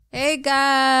Hey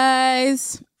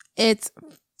guys, what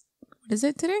is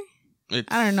it today?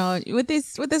 I don't know. With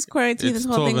this quarantine, this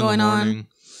whole thing going on.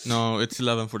 No, it's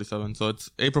 11:47, so it's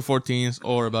April 14th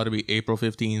or about to be April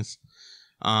 15th.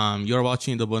 You're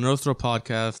watching the Buenrostro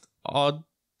podcast.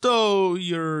 Although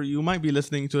you might be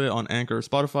listening to it on Anchor or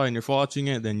Spotify, and you're watching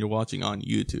it, then you're watching on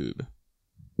YouTube.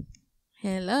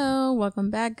 Hello,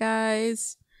 welcome back,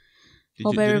 guys.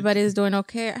 Hope everybody's doing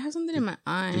okay. I have something in my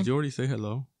eye. Did you already say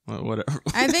hello? Whatever.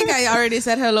 I think I already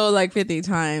said hello like 50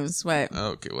 times, but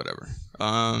okay, whatever.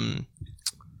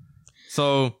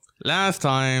 So last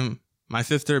time my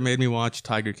sister made me watch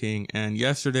Tiger King, and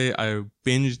yesterday I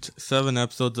binged 7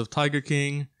 episodes of Tiger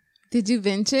King. Did you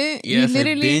binge it? Yes, you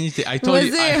literally, I binged it. I told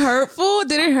you. Was it hurtful?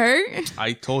 Did it hurt?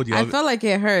 I told you. I felt like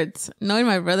it hurts. Knowing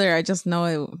my brother, I just know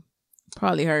it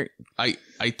probably hurt. I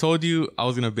told you I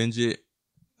was gonna binge it,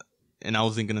 and I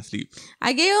wasn't gonna sleep.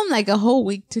 I gave him like a whole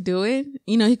week to do it.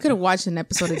 You know, he could have watched an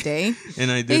episode a day. And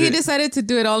I did. He decided to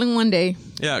do it all in one day.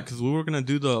 Yeah, because we were gonna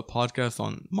do the podcast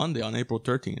on Monday, on April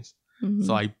 13th. Mm-hmm.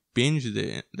 So I binged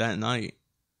it that night,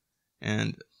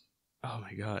 and oh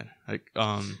my god, like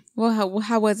Well,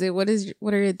 how was it? What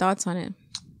are your thoughts on it?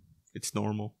 It's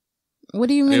normal. What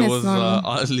do you mean? It it's was normal?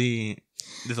 oddly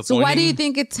disappointing. So why do you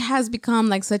think it has become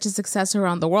like such a success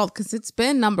around the world? Because it's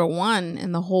been number one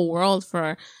in the whole world for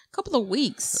a couple of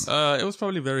weeks. It was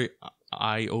probably very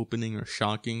eye-opening or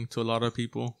shocking to a lot of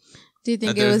people. Do you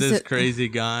think it was this crazy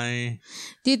guy?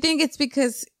 Do you think it's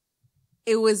because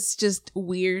it was just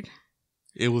weird?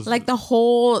 It was like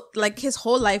his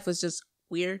whole life was just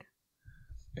weird.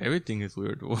 Everything is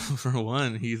weird. For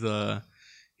one, he's a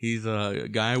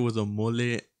guy with a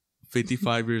mullet,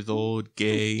 55 years old,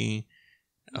 gay,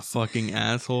 a fucking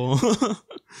asshole.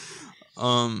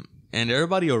 And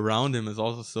everybody around him is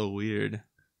also so weird.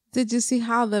 Did you see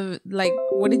how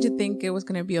what did you think it was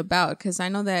going to be about? Because I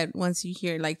know that once you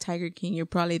hear like Tiger King, you're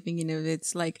probably thinking of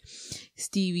it's like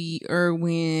Stevie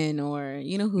Irwin or,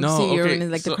 you know, Irwin is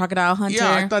like the crocodile hunter.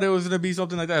 Yeah, I thought it was going to be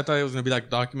something like that. I thought it was going to be like a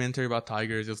documentary about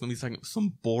tigers. It was going to be like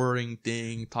some boring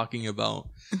thing talking about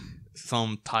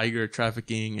some tiger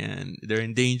trafficking and they're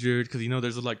endangered. Because, you know,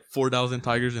 there's like 4,000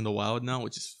 tigers in the wild now,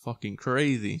 which is fucking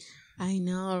crazy. I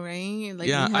know, right? Like,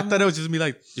 yeah, I thought it was just gonna be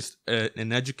like just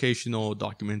an educational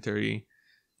documentary,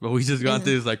 but we just got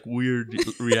this like weird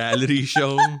reality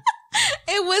show.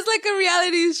 It was like a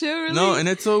reality show, really. No, and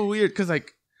it's so weird because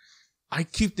like I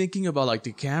keep thinking about like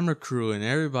the camera crew and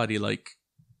everybody, like,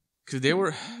 because they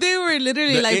were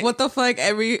literally like what the fuck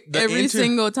every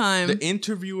single time. The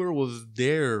interviewer was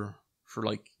there for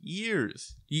like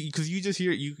years because you just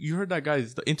hear you heard that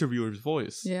guy's the interviewer's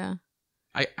voice. Yeah.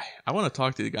 I want to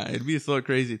talk to the guy. It'd be so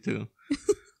crazy too.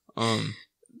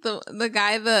 The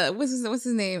guy, what's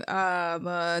his name?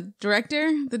 The director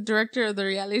of the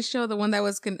reality show, the one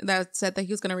that said that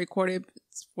he was gonna record it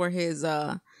for his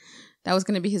that was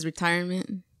gonna be his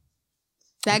retirement.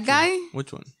 That guy?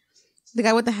 Which one? The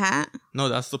guy with the hat? No,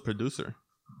 that's the producer.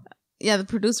 Yeah, the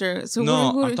producer. So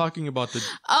no, I'm talking about the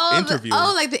interviewer.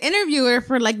 Like the interviewer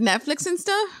for like Netflix and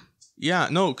stuff. Yeah,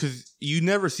 no, because you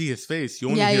never see his face. You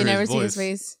only hear you never his see voice. his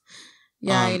face.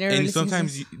 Yeah, you never. And really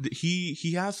sometimes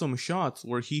he has some shots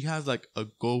where he has like a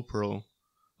GoPro,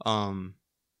 and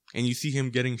you see him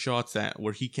getting shots at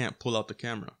where he can't pull out the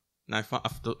camera. And I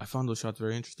found those shots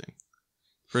very interesting.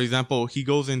 For example, he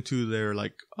goes into their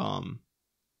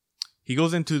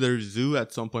zoo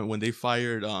at some point when they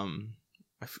fired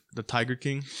the Tiger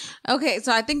King. Okay,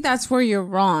 so I think that's where you're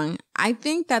wrong. I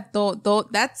think that though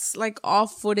that's like all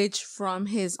footage from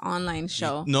his online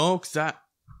show. No, because that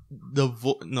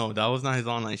was not his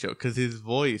online show. Because his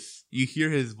voice, you hear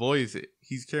his voice.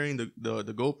 He's carrying the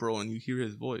GoPro, and you hear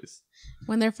his voice.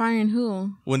 When they're firing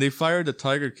who? When they fired the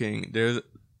Tiger King,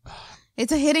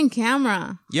 it's a hidden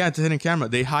camera. Yeah, it's a hidden camera.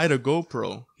 They hide a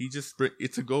GoPro.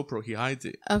 It's a GoPro. He hides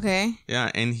it. Okay. Yeah,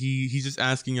 and he's just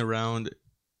asking around.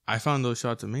 I found those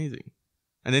shots amazing.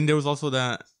 And then there was also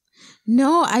that.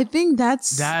 No, I think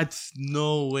that's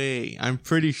no way. I'm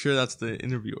pretty sure that's the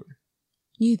interviewer.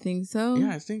 You think so? Yeah,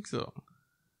 I think so.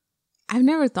 I've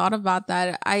never thought about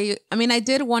that. I mean, I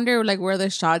did wonder like where the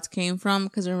shots came from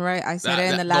because remember I said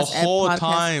it in the last the whole podcast.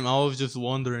 time I was just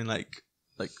wondering like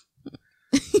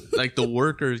like the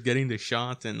workers getting the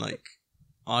shots and like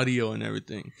audio and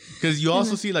everything. Because you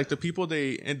also see like the people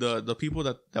the people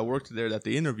that worked there that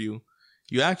they interview.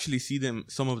 You actually see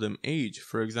some of them age.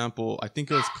 For example, I think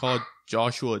it was called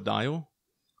Joshua Dial.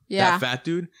 Yeah. That fat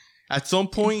dude. At some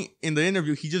point in the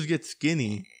interview, he just gets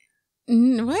skinny.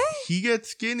 What? He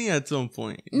gets skinny at some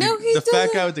point. No, the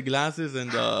fat guy with the glasses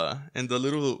and the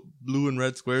little blue and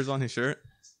red squares on his shirt.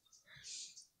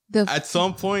 At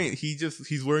some point,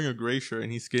 he's wearing a gray shirt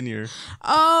and he's skinnier.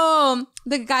 Oh,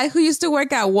 the guy who used to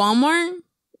work at Walmart.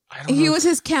 He was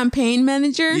his campaign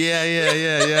manager.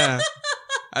 Yeah.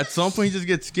 At some point, he just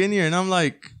gets skinnier, and I'm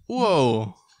like,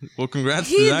 whoa. Well, congrats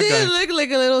to that guy. He did look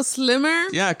like a little slimmer.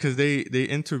 Yeah, because they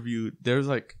interviewed. There's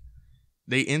like,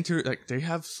 they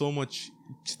have so much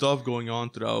stuff going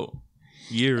on throughout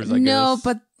years. I guess. No,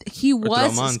 but he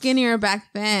was skinnier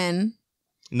back then.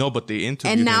 No, but they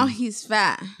interviewed and now him. He's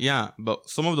fat. Yeah, but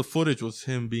some of the footage was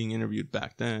him being interviewed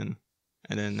back then,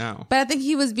 and then now. But I think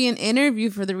he was being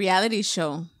interviewed for the reality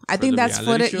show. I think that's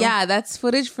footage. Yeah, that's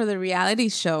footage for the reality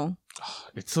show.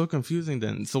 It's so confusing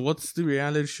then. So what's the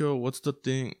reality show? What's the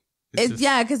thing?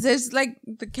 Yeah, because there's like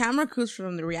the camera crews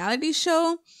from the reality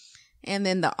show, and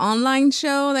then the online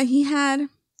show that he had.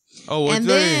 Oh, and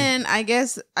then I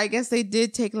guess they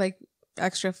did take like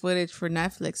extra footage for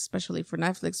Netflix, especially for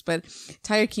Netflix. But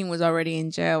Tiger King was already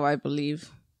in jail, I believe.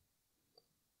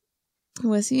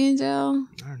 Was he in jail?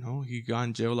 I don't know. He got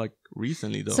in jail like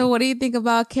recently though. So what do you think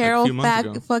about Carole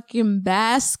fucking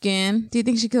Baskin? Do you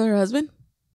think she killed her husband?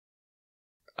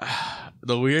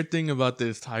 The weird thing about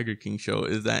this Tiger King show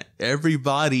is that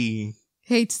everybody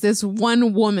hates this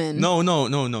one woman. No.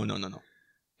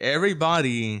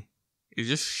 Everybody is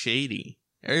just shady.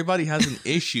 Everybody has an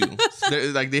issue.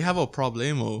 They have a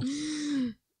problemo.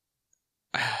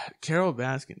 Carole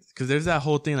Baskins, because there's that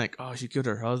whole thing like, oh, she killed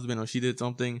her husband or she did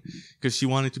something because she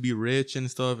wanted to be rich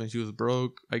and stuff, and she was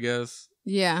broke, I guess.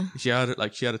 Yeah. She had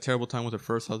a terrible time with her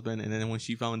first husband, and then when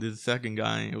she found this second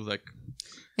guy, it was like.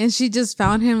 And she just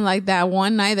found him like that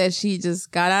one night that she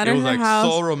just got out of her house. It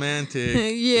was like so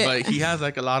romantic. Yeah. But he has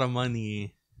like a lot of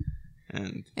money.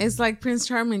 And it's like Prince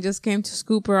Charming just came to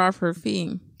scoop her off her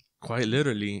feet. Quite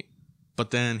literally.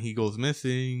 But then he goes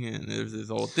missing and there's this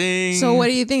whole thing. So what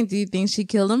do you think? Do you think she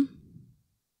killed him?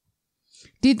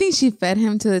 Do you think she fed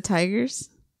him to the tigers?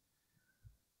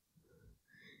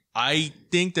 I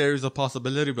think there's a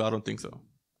possibility, but I don't think so.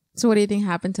 So what do you think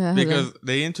happened to her Because husband?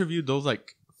 they interviewed those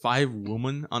like 5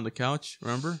 women on the couch,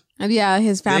 remember? Yeah,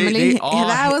 his family.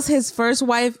 That was his first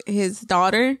wife, his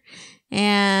daughter,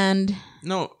 and...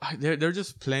 No, they're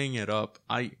just playing it up.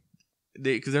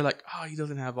 Because they're like, oh, he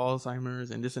doesn't have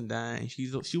Alzheimer's and this and that, and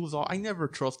she was all. I never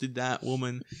trusted that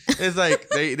woman. It's like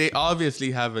they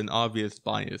obviously have an obvious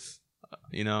bias,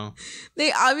 you know.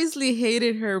 They obviously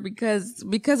hated her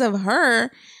because of her.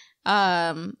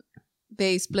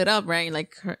 They split up, right?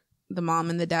 Like the mom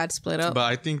and the dad split up. But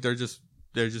I think they're just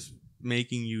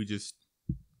making you just.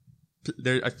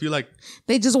 I feel like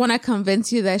they just want to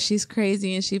convince you that she's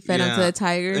crazy and she fed onto the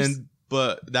tigers.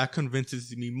 But that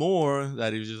convinces me more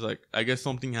that it was just like, I guess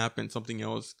something happened, something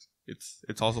else.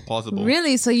 It's also possible.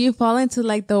 Really? So you fall into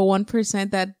like the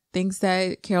 1% that thinks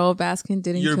that Carole Baskin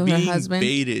didn't kill her husband?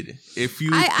 You're being baited.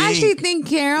 I actually think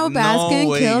Carole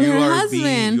Baskin killed her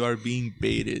husband. You are being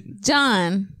baited.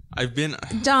 John,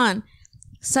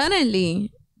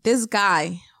 suddenly this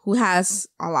guy who has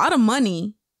a lot of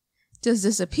money just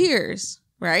disappears.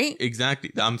 Right? Exactly.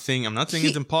 I'm not saying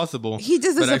it's impossible. He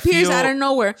just disappears out of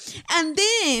nowhere. And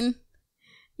then,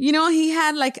 he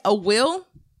had like a will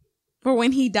for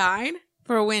when he died,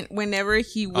 for whenever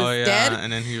he was dead.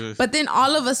 And then he was. But then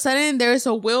all of a sudden, there's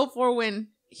a will for when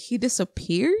he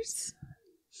disappears.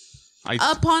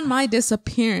 Upon my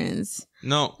disappearance.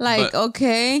 No.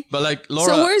 Okay. But like,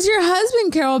 Laura. So where's your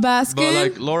husband, Carole Baskin? But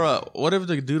like, Laura, what if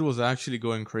the dude was actually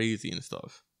going crazy and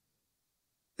stuff?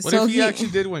 What if he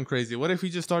actually did went crazy? What if he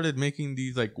just started making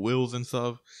these like wills and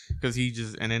stuff? Because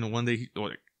and then one day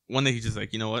he's just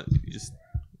like, you know what? He's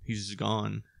just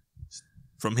gone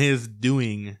from his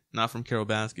doing, not from Carole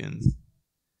Baskins.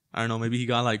 I don't know. Maybe he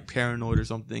got like paranoid or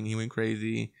something. He went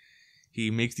crazy.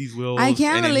 He makes these wills. I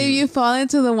can't believe you fall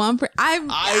into the 1%.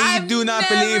 I do not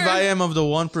believe I am of the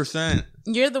 1%.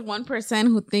 You're the 1%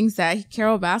 who thinks that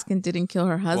Carole Baskin didn't kill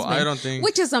her husband. Well, I don't think.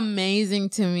 Which is amazing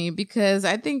to me because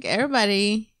I think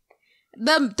everybody.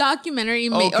 The documentary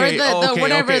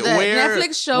Netflix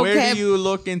show. Where do you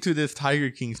look into this Tiger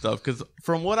King stuff? Because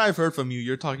from what I've heard from you,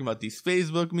 you're talking about these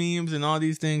Facebook memes and all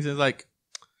these things. It's like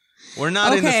we're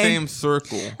not in the same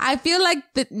circle. I feel like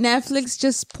the Netflix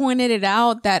just pointed it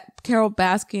out that Carole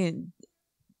Baskin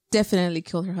definitely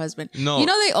killed her husband. No,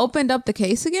 they opened up the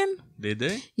case again. Did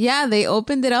they? Yeah, they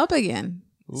opened it up again.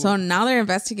 Ooh. So now they're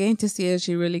investigating to see if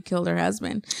she really killed her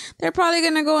husband. They're probably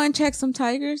going to go and check some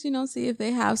tigers, see if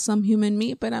they have some human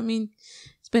meat. But I mean,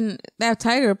 that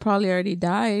tiger probably already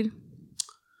died.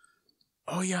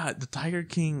 Oh yeah, the Tiger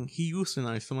King, he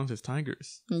euthanized some of his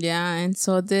tigers. Yeah, and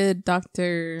so did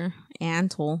Dr.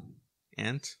 Antle.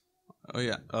 Ant? Oh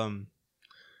yeah.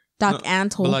 Doc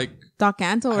Antle. But like Doc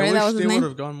Antle, right? I That was wish his they name. would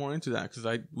have gone more into that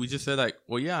because we just said like,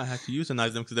 well, yeah, I had to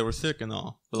euthanize them because they were sick and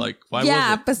all. But like, why?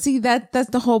 Yeah, was it? but see that's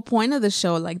the whole point of the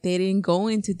show. Like they didn't go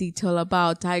into detail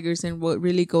about tigers and what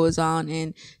really goes on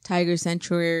in tiger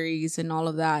sanctuaries and all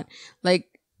of that. Like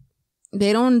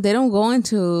they don't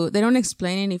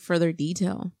explain any further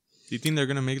detail. Do you think they're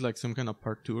gonna make like some kind of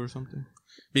part 2 or something?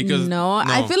 Because no,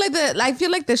 I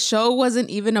feel like the show wasn't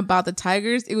even about the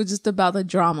tigers. It was just about the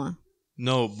drama.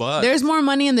 No, but there's more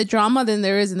money in the drama than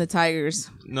there is in the tigers.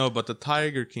 No, but the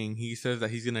Tiger King, he says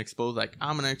that he's gonna expose, like,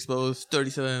 I'm gonna expose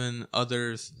 37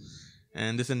 others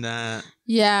and this and that.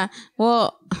 Yeah,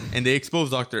 well, and they expose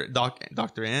Dr.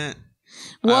 Ant.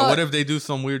 Well, what if they do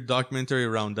some weird documentary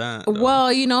around that? Though?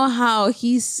 Well, you know how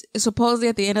he's supposedly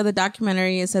at the end of the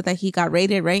documentary it said that he got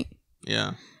raided, right?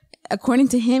 Yeah. According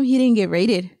to him, he didn't get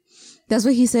raided. That's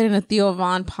what he said in a Theo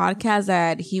Von podcast,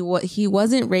 that he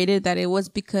wasn't raided, that it was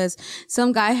because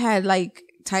some guy had like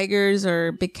tigers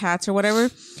or big cats or whatever,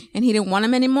 and he didn't want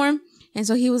them anymore. And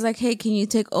so he was like, hey, can you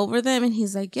take over them? And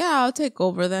he's like, yeah, I'll take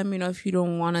over them. You know, if you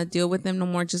don't want to deal with them no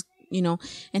more, just, you know.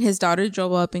 And his daughter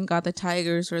drove up and got the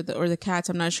tigers or the cats.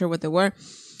 I'm not sure what they were.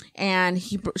 And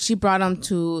she brought them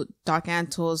to Doc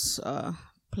Antle's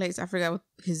place. I forgot what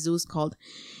his zoo's called.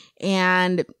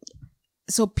 And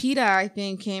so PETA, I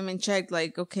think, came and checked,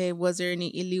 like, okay, was there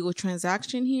any illegal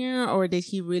transaction here? Or did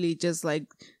he really just, like,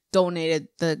 donated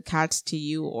the cats to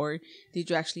you? Or did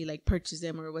you actually, like, purchase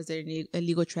them? Or was there any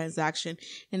illegal transaction?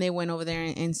 And they went over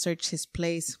there and searched his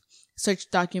place,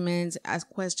 searched documents, asked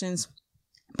questions.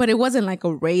 But it wasn't like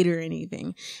a raid or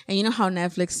anything. And you know how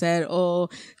Netflix said, oh,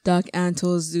 Doc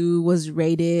Antle's zoo was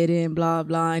raided and blah,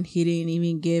 blah. And he didn't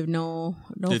even give no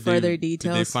further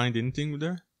details. Did they find anything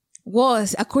there? Well,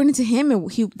 according to him,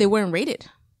 they weren't raided.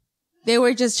 They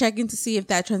were just checking to see if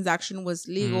that transaction was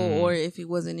legal or if it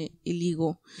wasn't an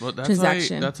illegal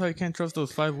transaction. That's why I can't trust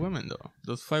those 5 women, though.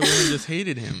 Those 5 women just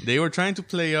hated him. They were trying to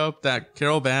play up that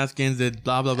Carole Baskins did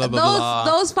blah, blah, blah, blah.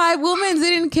 Those 5 women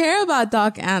didn't care about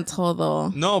Doc Antle, though.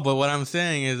 No, but what I'm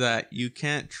saying is that you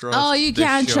can't trust you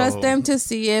can't trust them to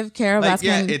see if Carole Baskin...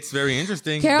 Yeah, it's very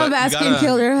interesting. Carole Baskin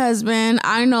killed her husband.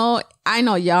 I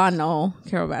know y'all know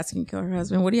Carole Baskin killed her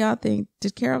husband. What do y'all think?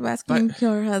 Did Carole Baskin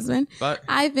kill her husband?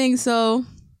 I think so.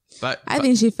 I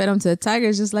think she fed him to the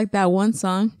tigers, just like that one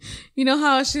song. You know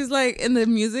how she's like in the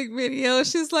music video,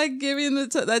 she's like giving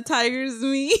the tigers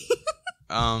meat.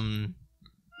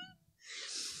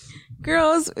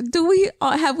 Girls,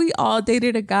 have we all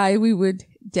dated a guy we would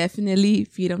definitely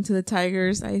feed him to the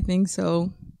tigers? I think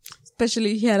so.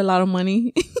 Especially if he had a lot of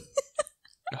money.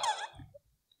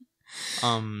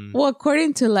 Well,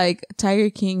 according to like Tiger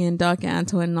King and Doc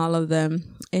Antle and all of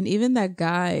them, and even that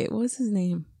guy, what was his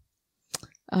name?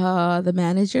 The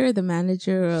manager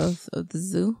of the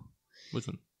zoo. Which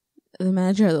one? The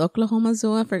manager of the Oklahoma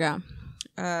Zoo. I forgot.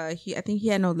 I think he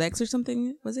had no legs or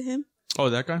something. Was it him? Oh,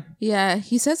 that guy? Yeah,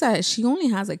 he says that she only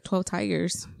has like 12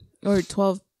 tigers or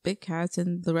 12 big cats,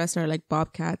 and the rest are like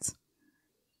bobcats.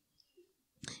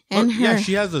 And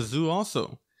she has a zoo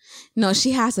also. No,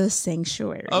 she has a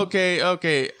sanctuary. Okay.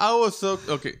 I was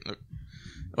okay. Look.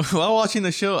 While watching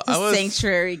the show,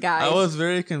 sanctuary, guys. I was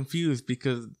very confused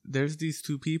because there's these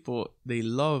 2 people. They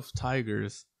love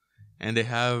tigers, and they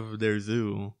have their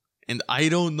zoo, and I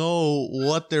don't know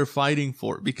what they're fighting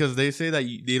for because they say that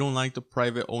they don't like the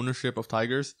private ownership of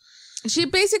tigers. She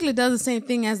basically does the same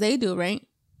thing as they do, right?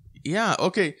 Yeah.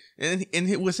 Okay. And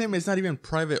with him, it's not even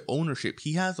private ownership.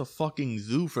 He has a fucking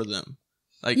zoo for them.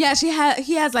 Like, yeah,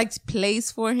 he has like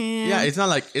place for him. Yeah, it's not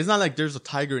like there's a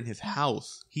tiger in his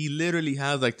house. He literally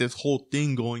has like this whole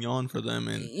thing going on for them.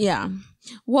 And yeah,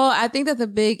 well, I think that the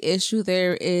big issue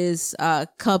there is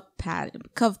cub petting.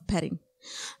 Cub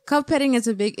petting is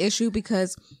a big issue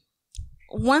because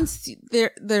once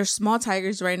they're small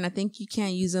tigers, right? And I think you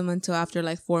can't use them until after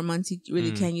like 4 months. You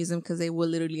really can't use them because they will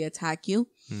literally attack you.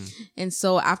 And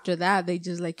so after that, they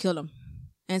just like kill them.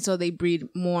 And so they breed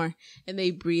more, and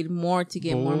they breed more to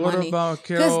get more money.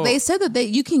 Because they said that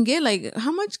you can get like,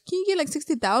 how much can you get? Like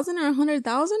 60,000 or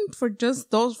 100,000 for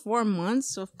just those 4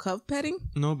 months of cub petting?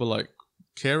 No, but like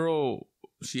Carole,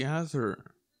 she has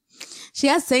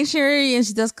sanctuary and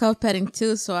she does cub petting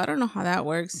too. So I don't know how that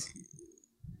works.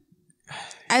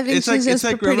 I think it's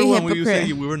like remember when you said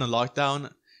we were in a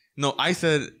lockdown? No, I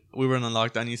said we were in a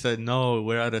lockdown. You said no,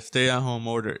 we're at a stay-at-home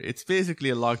order. It's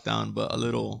basically a lockdown, but a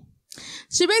little.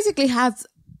 She basically has,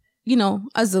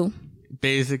 a zoo.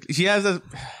 Basically, she has a.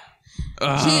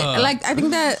 I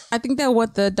think that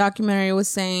what the documentary was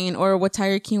saying, or what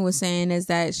Tiger King was saying, is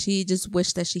that she just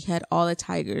wished that she had all the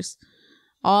tigers,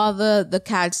 all the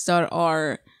cats that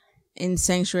are in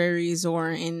sanctuaries or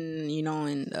in, you know,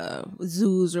 in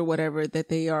zoos or whatever, that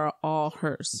they are all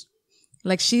hers.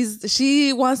 Like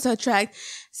she wants to attract.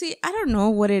 See, I don't know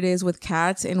what it is with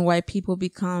cats and why people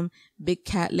become big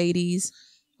cat ladies,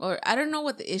 or I don't know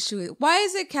what the issue is. Why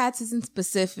is it cats isn't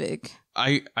specific?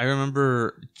 I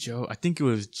remember I think it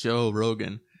was Joe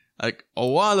Rogan. Like a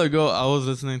while ago, I was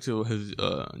listening to his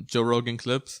Joe Rogan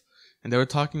clips, and they were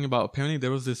talking about, apparently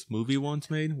there was this movie once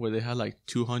made where they had like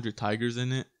 200 tigers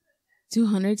in it.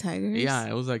 200 tigers? Yeah,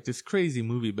 it was like this crazy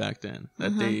movie back then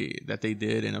that they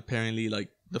did, and apparently like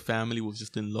the family was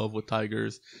just in love with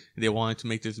tigers, and they wanted to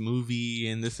make this movie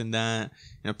and this and that,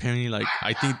 and apparently like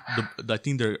I think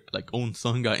their like own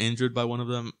son got injured by one of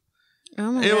them. Oh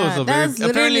my God.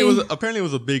 Apparently it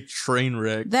was a big train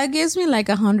wreck. That gives me like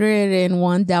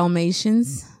 101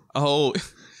 Dalmatians. Oh,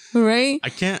 right. I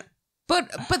can't.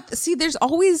 But see, there's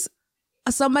always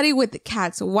somebody with the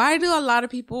cats. Why do a lot of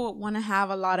people want to have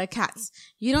a lot of cats?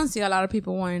 You don't see a lot of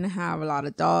people wanting to have a lot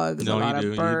of dogs, a lot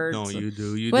of birds. You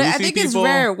do. But I think it's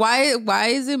rare. Why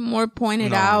is it more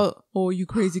pointed out? Oh, you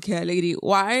crazy cat lady.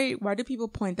 Why do people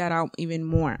point that out even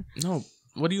more? No.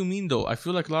 What do you mean though? I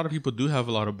feel like a lot of people do have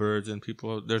a lot of birds, and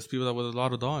there's people that with a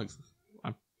lot of dogs.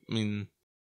 I mean,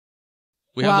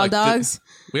 we have wild dogs.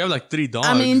 We have like 3 dogs.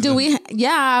 I mean, do we?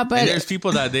 Yeah, but and there's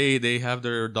people that they have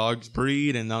their dogs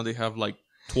breed, and now they have like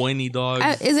 20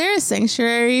 dogs. Is there a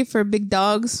sanctuary for big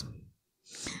dogs?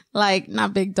 Like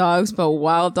not big dogs, but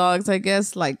wild dogs, I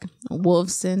guess, like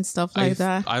wolves and stuff like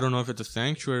that. I don't know if it's a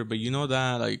sanctuary, but you know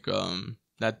that like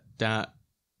that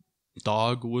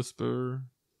dog whisperer.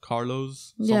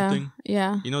 Carlos something.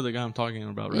 Yeah. You know the guy I'm talking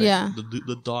about, right? Yeah.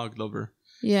 The dog lover.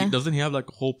 Yeah. Doesn't he have like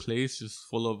a whole place just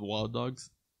full of wild dogs?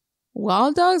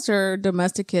 Wild dogs or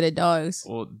domesticated dogs?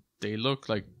 Well, they look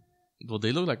like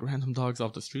random dogs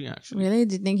off the street, actually. Really?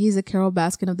 Do you think he's a Carole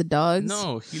Baskin of the dogs?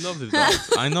 No, he loves his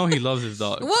dogs. I know he loves his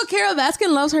dogs. Well, Carole Baskin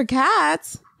loves her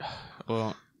cats.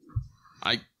 Well,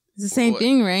 it's the same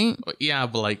thing, right? Yeah,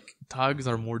 but like dogs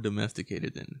are more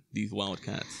domesticated than these wild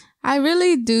cats. I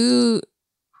really do.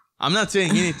 I'm not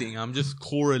saying anything. I'm just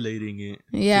correlating it.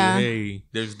 Yeah. To, hey,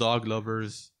 there's dog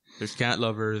lovers, there's cat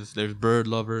lovers, there's bird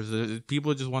lovers.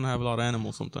 People just want to have a lot of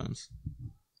animals sometimes.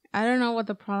 I don't know what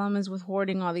the problem is with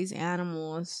hoarding all these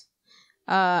animals.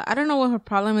 I don't know what her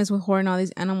problem is with hoarding all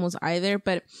these animals either.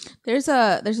 But there's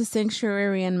a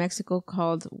sanctuary in Mexico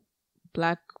called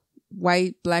White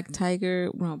Black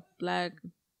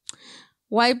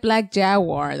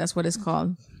Jaguar. That's what it's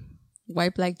called.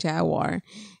 White Black Jaguar.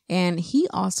 And he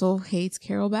also hates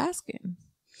Carole Baskin.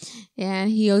 And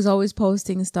he was always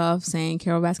posting stuff saying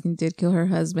Carole Baskin did kill her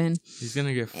husband. He's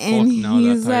gonna get fucked and now.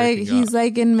 He's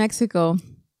like in Mexico.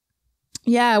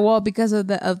 Yeah, well, because of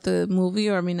the movie,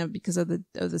 or I mean, because of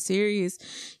the series,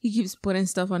 he keeps putting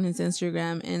stuff on his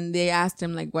Instagram. And they asked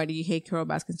him like, why do you hate Carole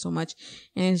Baskin so much?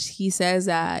 And he says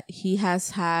that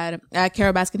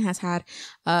Carole Baskin has had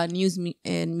news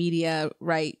and media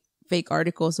write fake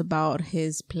articles about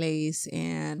his place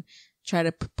and try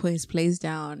to put his place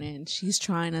down, and she's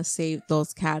trying to save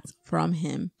those cats from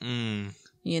him.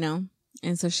 You know,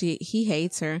 and so he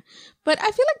hates her. But I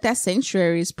feel like that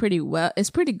sanctuary is pretty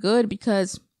good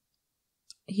because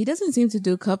he doesn't seem to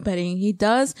do cup petting. He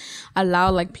does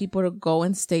allow like people to go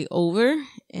and stay over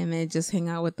and then just hang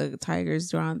out with the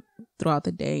tigers throughout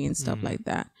the day and stuff like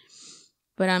that.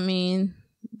 But I mean,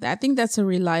 I think that's a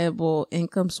reliable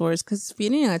income source, because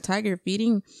feeding a tiger,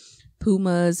 feeding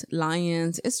pumas,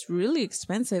 lions, it's really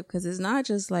expensive, because it's not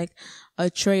just like a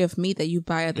tray of meat that you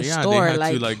buy at the store. They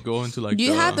had to like go into like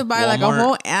you have to buy Walmart. Like a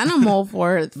whole animal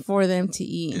for them to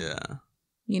eat. Yeah,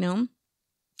 you know.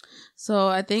 So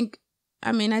I think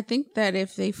that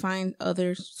if they find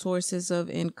other sources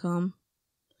of income.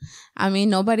 I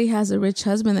mean, nobody has a rich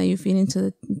husband that you feed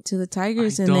into the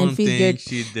tigers and then feed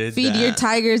your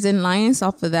tigers and lions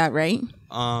off of that, right?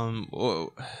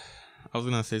 Well, I was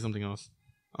gonna say something else.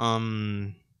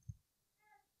 Who's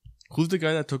the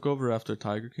guy that took over after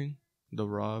Tiger King?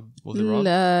 Was it Rob?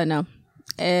 No.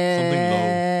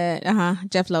 Something Lowe.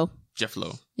 Jeff Lowe. Jeff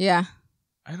Lowe. Yeah.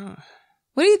 I don't.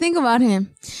 What do you think about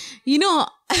him? You know,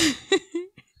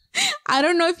 I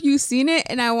don't know if you've seen it,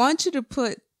 and I want you to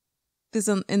put this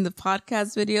in the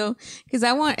podcast video, because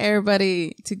I want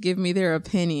everybody to give me their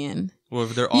opinion. Well,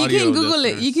 if they're audio, you can Google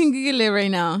it. You can Google it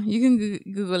right now. You can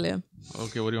Google it.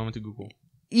 Okay, what do you want me to Google?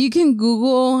 You can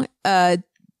Google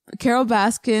Carole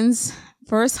Baskin's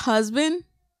first husband.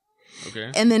 Okay.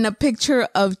 And then a picture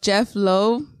of Jeff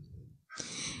Lowe.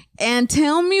 And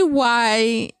tell me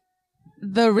why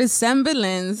the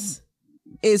resemblance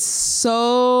is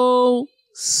so.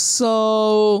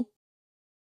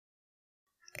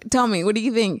 Tell me, what do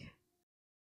you think?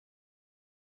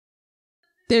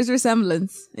 There's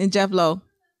resemblance in Jeff Lowe.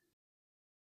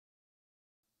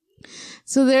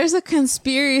 So there's a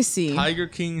conspiracy. Tiger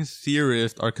King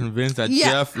theorists are convinced that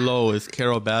Jeff Lowe is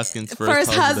Carole Baskins'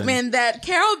 first husband. That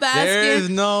Carole Baskins. There's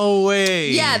no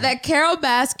way. Yeah, that Carole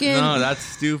Baskins. No, that's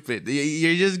stupid.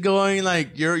 You're just going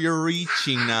like you're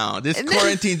reaching now. This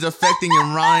quarantine's affecting your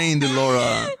mind,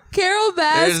 Laura. Carole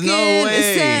Baskins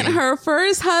sent her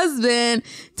first husband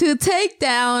to take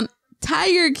down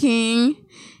Tiger King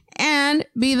and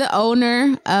be the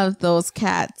owner of those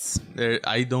cats.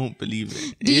 I don't believe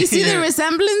it. Do you see the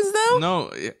resemblance, though? No,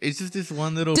 it's just this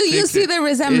one little Do picture. you see the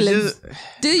resemblance?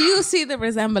 Do you see the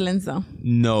resemblance, though?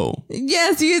 No.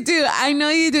 Yes, you do. I know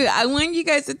you do. I want you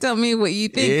guys to tell me what you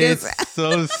think. It's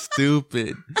so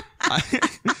stupid.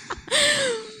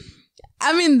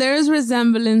 I mean, there's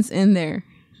resemblance in there.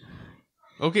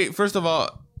 Okay, first of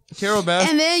all, Carole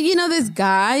Baskins. And then, you know, this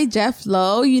guy, Jeff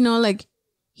Lowe, you know, like,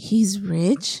 he's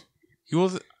rich. He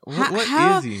was... What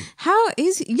is he? How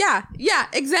is he? Yeah,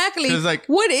 exactly. Like,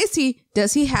 what is he?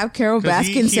 Does he have Carole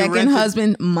Baskins' second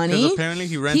husband money? Apparently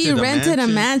he rented a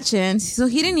mansion, so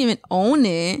he didn't even own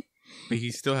it. But he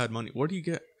still had money. Where do you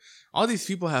get... All these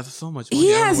people have so much money.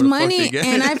 He has money,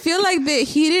 and I feel like that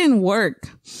he didn't work.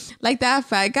 Like that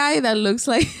fat guy that looks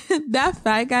like... that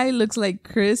fat guy looks like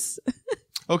Chris.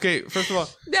 Okay, first of all...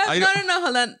 No,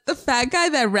 hold on. The fat guy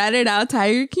that ratted out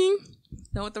Tiger King...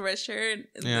 The one with the red shirt.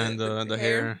 And the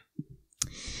hair.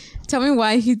 Tell me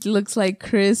why he looks like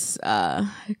Chris,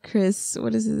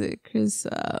 what is it? Chris,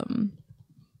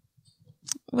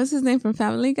 what's his name from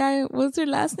Family Guy? What's their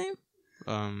last name?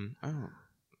 I don't know.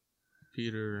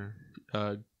 Peter,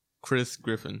 Chris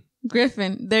Griffin.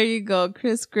 Griffin. There you go.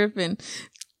 Chris Griffin.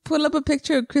 Pull up a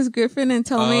picture of Chris Griffin and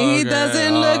tell me he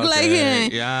doesn't look like him.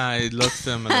 Yeah, it looks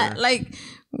similar. Like.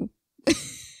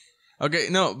 Okay,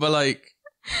 no, but like.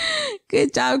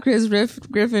 Good job, Chris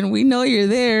Griffin. We know you're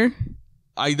there.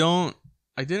 I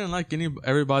didn't like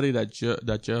everybody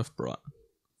that Jeff brought.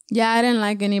 Yeah, I didn't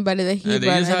like anybody that he brought. They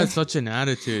just had such an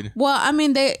attitude. Well, I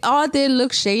mean, they all did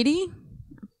look shady,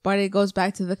 but it goes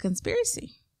back to the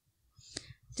conspiracy.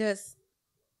 Just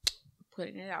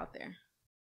putting it out there.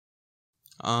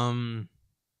 Don't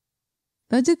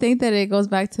you think that it goes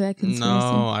back to that conspiracy?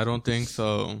 No, I don't think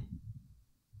so.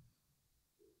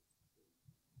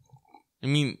 I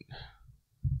mean,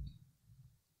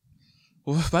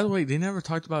 well, by the way, they never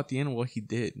talked about at the end what he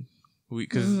did,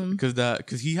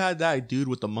 because he had that dude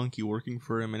with the monkey working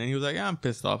for him, and then he was like, "Yeah, I'm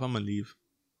pissed off. I'm gonna leave."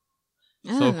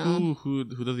 So who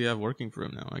does he have working for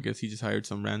him now? I guess he just hired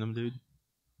some random dude.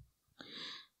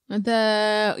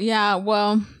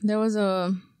 Well, there was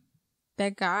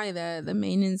that guy, the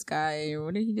maintenance guy, or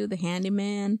what did he do? The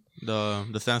handyman, the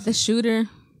assassin, the shooter,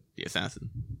 the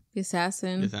assassin. The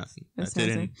assassin. That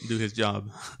didn't do his job.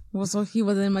 Well, so he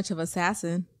wasn't much of an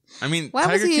assassin. I mean,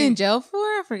 what was he in jail for?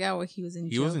 I forgot what he was in jail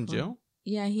for. He was in jail?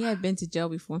 Yeah, he had been to jail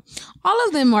before. All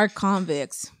of them are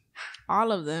convicts.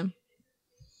 All of them.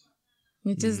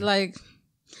 It's just like...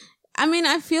 I mean,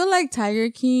 I feel like Tiger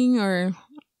King, or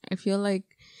I feel like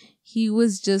he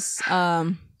was just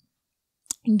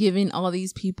giving all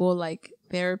these people like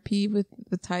therapy with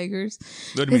the tigers,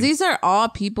 because these are all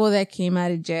people that came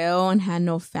out of jail and had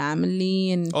no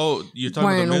family and you're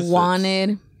talking weren't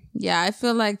wanted. Yeah, I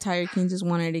feel like Tiger King just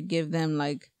wanted to give them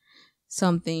like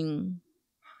something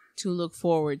to look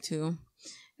forward to,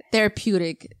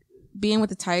 therapeutic. Being with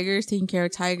the tigers, taking care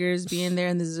of tigers, being there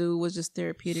in the zoo was just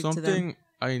therapeutic to them. Something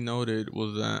I noted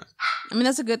was that, I mean,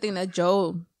 that's a good thing that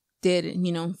Joe did,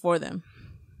 for them.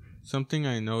 Something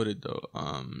I noted though,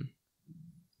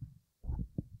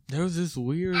 there was this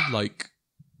weird, like,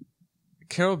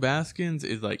 Carole Baskins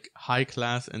is, like, high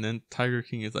class, and then Tiger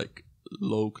King is, like,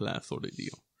 low class sort of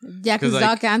deal. Yeah, because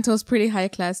Doc Anto's pretty high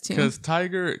class, too. Because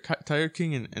Tiger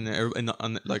King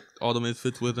and like, all the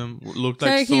misfits with him looked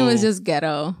like Tiger King was just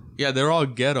ghetto. Yeah, they're all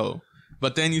ghetto.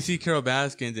 But then you see Carole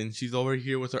Baskins, and she's over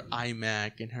here with her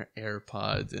iMac and her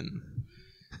AirPods, and...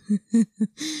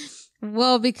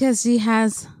 Well, because she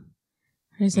has...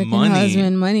 her second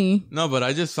husband money. No, but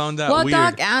I just found that weird.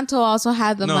 Doc Anto also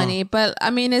had the money, but I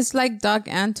mean, it's like Doc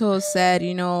Anto said,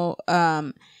 he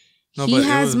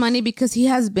has money because he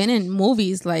has been in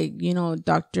movies like,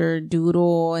 Dr.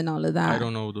 Doodle and all of that. I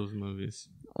don't know those movies.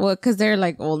 Well, because they're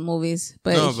like old movies,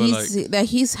 but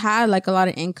he's had like a lot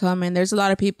of income, and there's a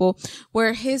lot of people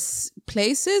where his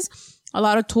places, a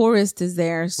lot of tourists is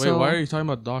there. So. Wait, why are you talking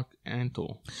about Doc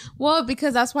Anto? Well,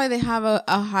 because that's why they have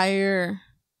a higher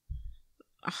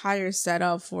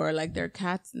setup for like their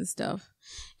cats and stuff.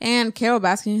 And Carole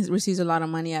Baskins receives a lot of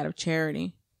money out of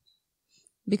charity,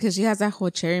 because she has that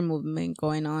whole charity movement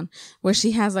going on where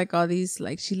she has like all these,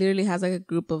 like, she literally has like a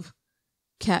group of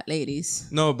cat ladies.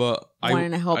 No, but I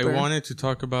her. wanted to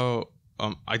talk about.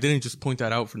 I didn't just point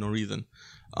that out for no reason.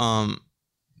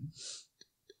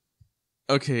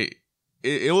 Okay,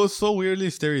 it was so weirdly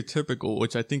stereotypical,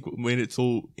 which I think made it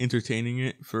so entertaining.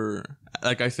 It for,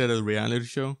 like I said, a reality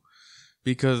show,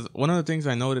 because one of the things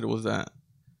I noted was that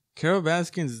Carole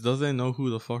Baskins doesn't know who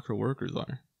the fuck her workers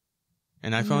are.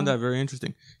 And I found that very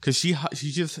interesting, because she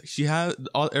has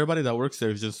everybody that works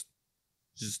there just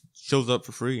shows up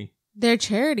for free. They're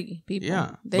charity people.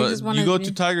 Yeah, they but just you go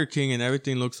to Tiger King and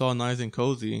everything looks all nice and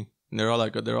cozy, and they're all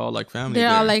like family. They're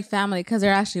all like family because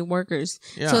they're actually workers.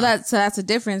 Yeah. So that's a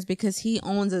difference, because he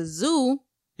owns a zoo.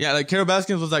 Yeah, like Carole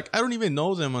Baskins was like, I don't even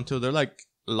know them until they're like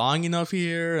long enough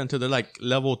here, until they're like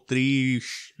level 3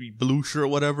 blue shirt,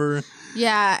 whatever.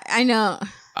 Yeah, I know.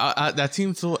 That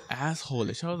seemed so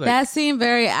asshole-ish. I was like, that seemed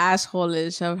very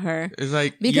asshole-ish of her. It's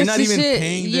like, because you're not even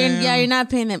paying them. Yeah, you're not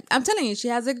paying them. I'm telling you, she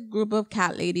has a group of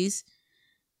cat ladies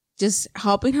just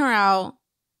helping her out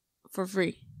for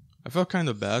free. I felt kind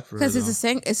of bad for her, because it's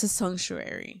a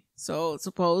sanctuary. So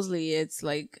supposedly it's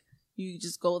like you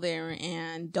just go there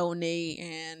and donate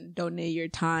your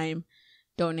time,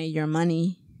 donate your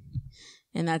money,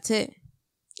 and that's it.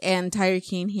 And Tiger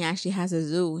King, he actually has a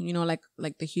zoo. You know,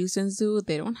 like the Houston Zoo,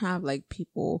 they don't have like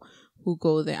people who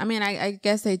go there. I mean, I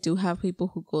guess they do have people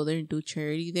who go there and do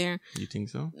charity there. You think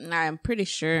so? I'm pretty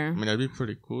sure. I mean, that'd be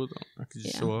pretty cool though. I could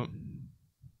just show up.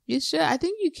 You should. I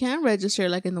think you can register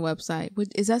like in the website.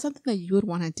 Is that something that you would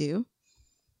want to do?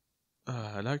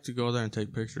 I'd like to go there and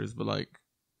take pictures, but like,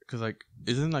 because like,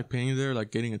 isn't like paying there,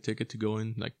 like getting a ticket to go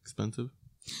in, like expensive?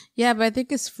 Yeah, but I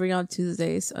think it's free on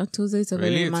Tuesdays. On Tuesdays of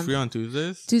every month. Really? It's free on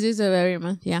Tuesdays? Tuesdays of every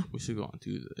month, yeah. We should go on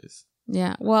Tuesdays.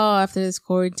 Yeah. Well, after this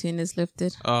quarantine is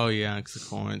lifted. Oh, yeah, it's a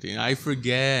quarantine. I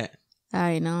forget.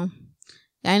 I know,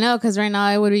 because right now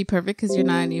it would be perfect because you're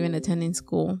not even attending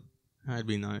school. That'd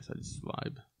be nice. I just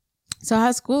vibe. So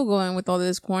how's school going with all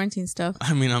this quarantine stuff?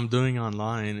 I mean, I'm doing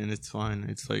online and it's fine.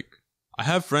 It's like, I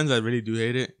have friends that really do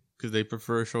hate it because they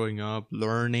prefer showing up,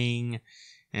 learning,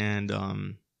 and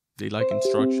they like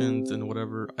instructions and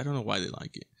whatever. I don't know why they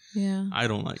like it. Yeah. I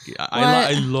don't like it.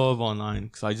 I love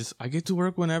online because I get to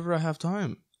work whenever I have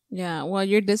time. Yeah. Well,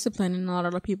 you're disciplined, and a lot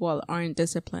of people aren't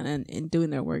disciplined in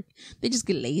doing their work. They just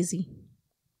get lazy.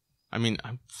 I mean,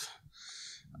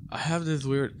 I have this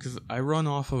weird, because I run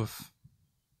off of,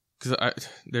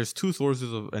 there's two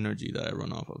sources of energy that I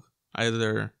run off of.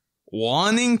 Either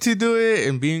wanting to do it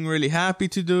and being really happy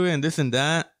to do it and this and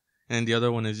that. And the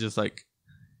other one is just like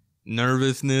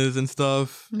nervousness and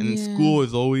stuff. And school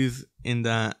is always in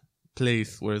that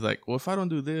place where it's like, well, if I don't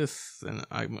do this, and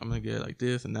I'm going to get like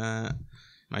this and that,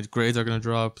 my grades are going to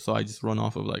drop. So I just run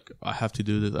off of like, I have to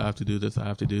do this, I have to do this, I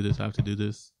have to do this, I have to do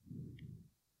this.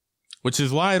 Which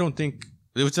is why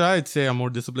which I'd say I'm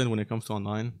more disciplined when it comes to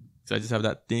online. So I just have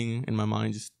that thing in my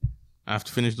mind. I have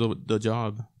to finish the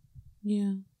job.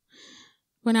 Yeah.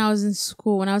 When I was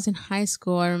in high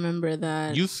school, I remember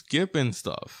that. You skipping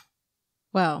stuff.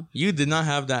 Well. You did not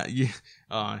have that.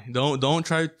 Don't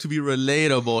try to be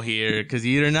relatable here, because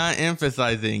you're not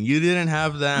emphasizing. You didn't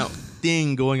have that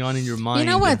thing going on in your mind. You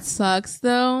know what sucks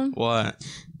though? What?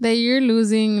 That you're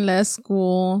losing less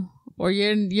school, or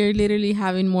you're literally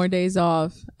having more days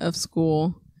off of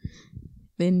school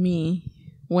than me.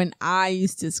 When I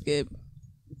used to skip.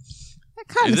 That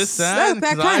kind of sucks. Is this sad?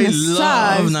 Because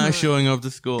I love not showing up to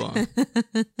school.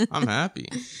 I'm happy.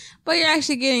 But you're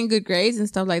actually getting good grades and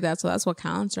stuff like that, so that's what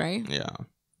counts, right? Yeah.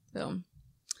 So.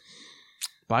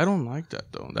 But I don't like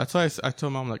that, though. That's why I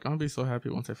told Mom, like, I'll be so happy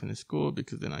once I finish school,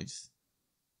 because then I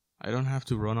don't have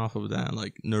to run off of that,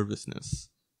 like, nervousness.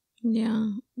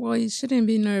 Yeah. Well, you shouldn't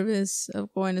be nervous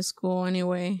of going to school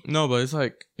anyway. No, but it's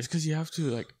because you have to,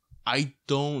 like, I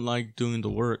don't like doing the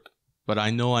work, but I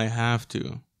know I have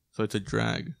to. So it's a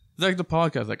drag. It's like the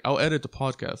podcast. Like, I'll edit the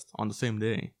podcast on the same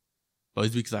day, but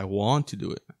it's because I want to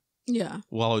do it. Yeah.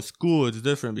 While at school, it's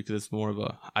different because it's more of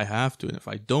a, I have to. And if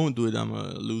I don't do it, I'm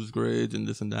going to lose grades and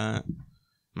this and that.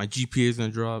 My GPA is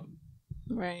going to drop.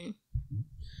 Right.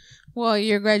 Well,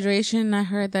 your graduation, I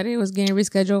heard that it was getting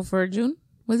rescheduled for June.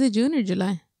 Was it June or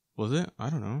July? Was it?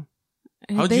 I don't know.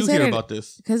 How did you hear about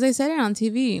this? Because they said it on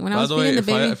TV when I was feeding the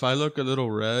baby. If I look a little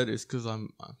red, it's because I'm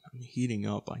heating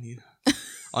up. I'm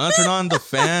gonna turn on the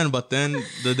fan, but then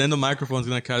the microphone's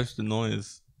gonna catch the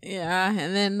noise. Yeah,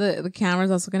 and then the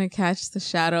camera's also gonna catch the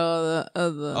shadow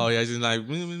of the. Oh yeah, it's just like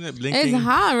blinking. It's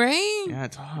hot, right? Yeah,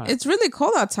 it's hot. It's really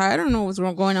cold outside. I don't know what's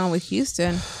going on with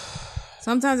Houston.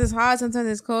 Sometimes it's hot, sometimes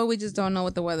it's cold. We just don't know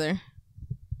what the weather.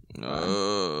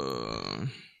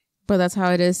 But that's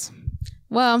how it is.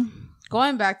 Well.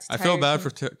 Going back to I feel bad for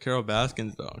Carole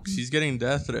Baskins, though. She's getting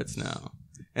death threats now.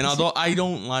 And although I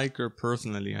don't like her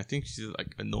personally, I think she's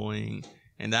like annoying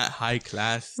and that high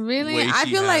class. Really? I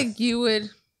feel like you would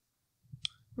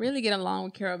really get along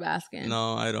with Carole Baskins.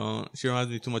 No, I don't. She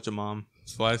reminds me too much of Mom.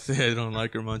 That's why I say I don't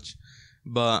like her much.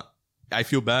 But I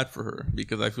feel bad for her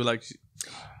because I feel like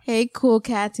hey, cool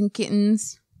cats and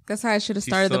kittens. That's how I should have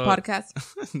started the podcast.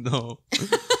 No.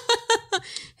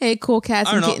 Hey, cool cats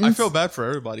and kittens. I feel bad for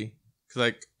everybody. Cause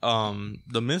like,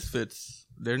 the Misfits,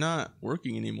 they're not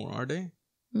working anymore, are they?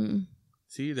 Mm.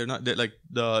 See, they're not. They're like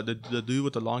the dude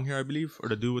with the long hair, I believe, or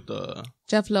the dude with the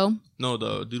Jeff Lowe. No,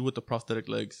 the dude with the prosthetic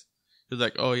legs. He's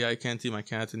like, oh yeah, I can't see my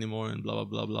cats anymore, and blah blah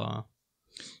blah blah.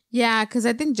 Yeah, because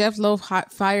I think Jeff Lowe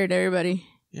fired everybody.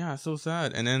 Yeah, so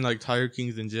sad. And then like Tiger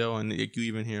King's in jail, and like, you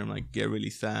even hear him like get really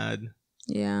sad.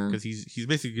 Yeah, because he's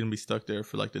basically gonna be stuck there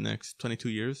for like the next 22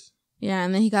 years. Yeah,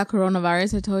 and then he got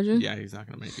coronavirus. I told you. Yeah, he's not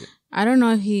gonna make it. I don't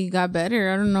know if he got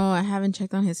better. I don't know. I haven't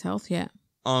checked on his health yet.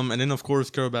 And then of course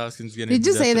Carole Baskins getting. Did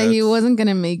you say that he wasn't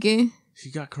gonna make it?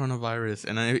 He got coronavirus,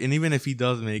 and even if he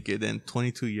does make it, then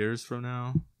 22 years from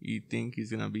now, you think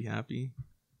he's gonna be happy?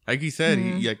 Like he said,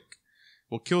 he like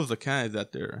what kills the cat is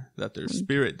that their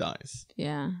spirit dies.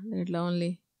 Yeah, they're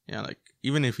lonely. Yeah, like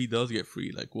even if he does get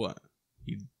free, like what?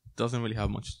 He doesn't really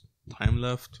have much time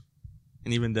left,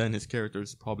 and even then, his character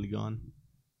is probably gone.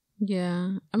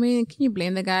 Yeah, I mean, can you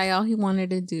blame the guy? All he wanted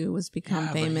to do was become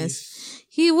famous.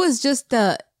 He was just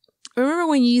remember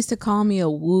when you used to call me a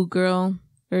woo girl?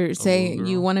 Or say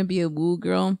you want to be a woo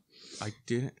girl? I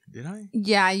didn't. Did I?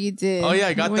 Yeah, you did. Oh, yeah.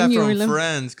 I got that from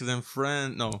Friends. Because then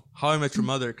How I Met Your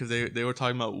Mother. Because they were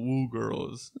talking about woo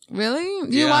girls. Really?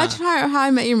 You watch How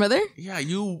I Met Your Mother? Yeah,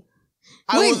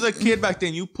 I was a kid back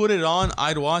then. You put it on,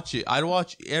 I'd watch it. I'd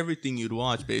watch everything you'd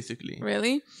watch, basically.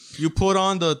 Really? You put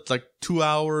on the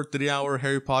 2-hour, 3-hour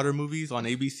Harry Potter movies on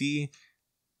ABC.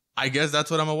 I guess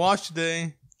that's what I'm going to watch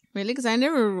today. Really? Because I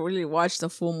never really watched the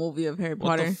full movie of Harry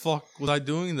Potter. What the fuck was I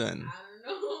doing then? I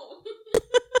don't know.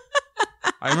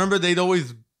 I remember they'd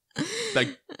always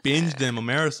binge them a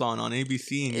marathon on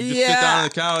ABC, and you just sit down on the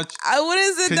couch. I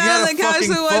wouldn't sit down on the couch.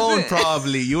 You had a fucking phone,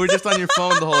 probably. You were just on your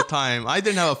phone the whole time. I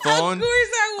didn't have a phone. Of course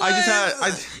I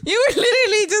was. You were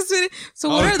literally just. So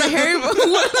what are the Harry? What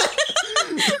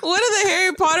are the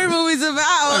Harry Potter movies about?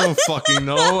 I don't fucking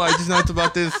know. I just know it's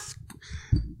about this.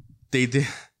 They did.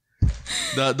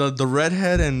 The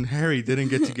redhead and Harry didn't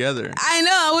get together. I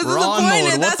know. I was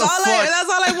disappointed. That's all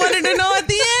I wanted to know at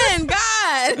the end.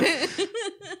 God.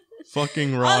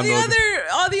 Fucking Ronald.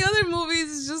 All the other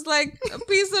movies is just like a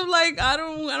piece of I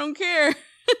don't care.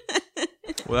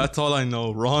 Well, that's all I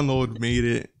know. Ronald made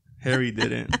it. Harry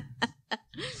didn't.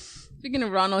 Speaking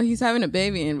of Ronald, he's having a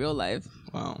baby in real life.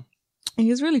 Wow. And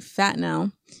he's really fat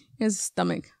now. He has a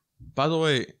stomach. By the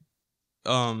way,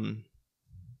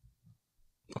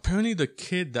 apparently the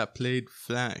kid that played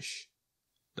Flash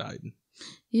died.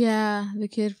 Yeah, the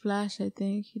kid Flash, I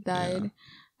think. He died. Yeah.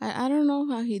 I don't know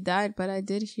how he died, but I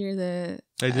did hear that...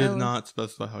 They did not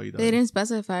specify how he died. They didn't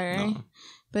specify, right? No.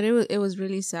 But it was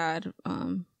really sad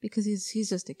because he's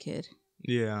just a kid.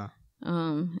 Yeah.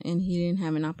 And he didn't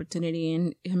have an opportunity,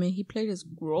 and I mean he played his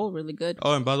role really good.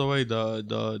 Oh, and by the way,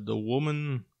 the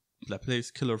woman that plays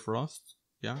Killer Frost,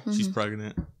 she's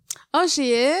pregnant. Oh,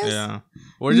 she is? Yeah.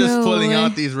 We're just pulling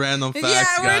out these random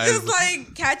facts, guys. We're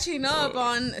just catching up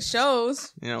on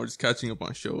shows. Yeah, we're just catching up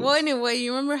on shows. Well, anyway,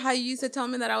 you remember how you used to tell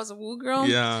me that I was a woo girl?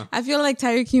 Yeah. I feel like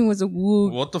Tiger King was a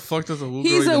woo. What the fuck does a woo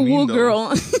girl He's a woo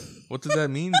girl. What does that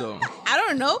mean, though? I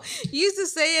don't know. You used to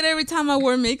say it every time I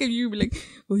wore makeup. You'd be like,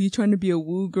 well, you trying to be a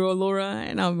woo girl, Laura?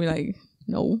 And I'll be like,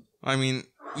 no. I mean,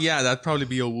 yeah, that'd probably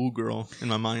be a woo girl in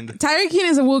my mind. Tiger King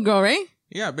is a woo girl, right?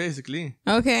 Yeah, basically.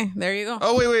 Okay, there you go.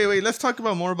 Oh, wait. Let's talk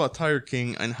more about Tiger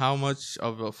King and how much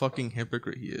of a fucking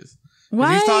hypocrite he is.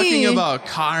 Why? He's talking about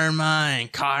karma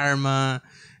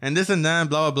and this and that,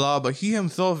 blah, blah, blah. But he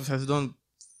himself has done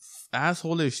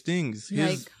asshole-ish things.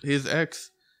 His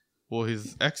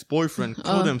ex-boyfriend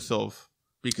killed himself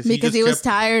because he was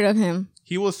tired of him.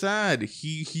 He was sad.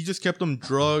 He just kept him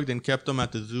drugged and kept him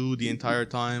at the zoo the entire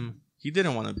time. He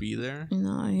didn't want to be there.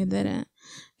 No, he didn't.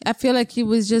 I feel like he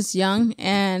was just young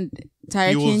and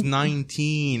Tiger King. He was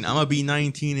 19. I'm going to be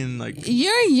 19 in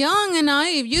You're young and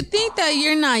naive. You think that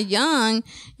you're not young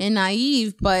and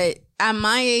naive, but at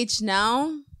my age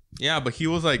now. Yeah, but he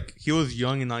was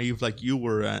young and naive like you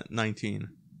were at 19.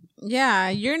 Yeah,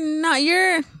 you're not.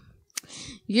 You're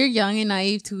young and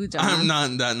naive too, John. I'm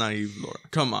not that naive, Laura.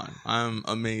 Come on. I'm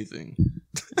amazing.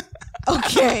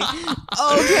 Okay.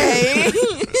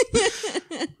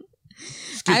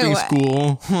 Skipping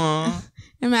school. Huh?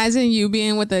 Imagine you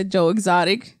being with a Joe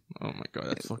Exotic. Oh my god,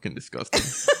 that's fucking disgusting.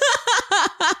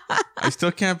 I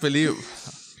still can't believe.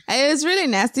 It's really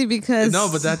nasty because... No,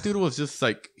 but that dude was just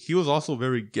like... He was also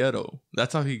very ghetto.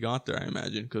 That's how he got there, I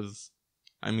imagine. Because,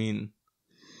 I mean...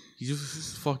 He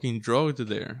just fucking drugged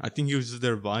there. I think he was just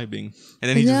there vibing. And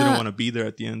then he just didn't want to be there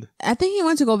at the end. I think he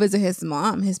went to go visit his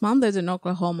mom. His mom lives in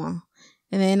Oklahoma.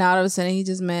 And then all of a sudden he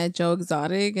just met Joe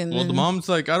Exotic. And the mom's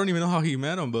like, I don't even know how he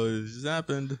met him, but it just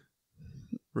happened.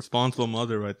 Responsible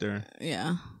mother right there.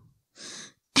 Yeah.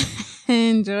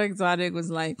 And Joe Exotic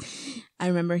was like, I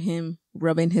remember him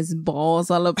rubbing his balls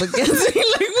all up against me. Like,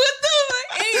 what the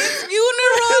fuck? At his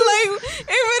funeral, like,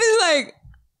 everybody's like,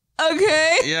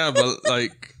 okay. Yeah, but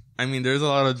like, I mean, there's a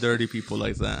lot of dirty people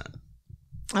like that.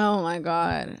 Oh my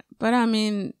God. But I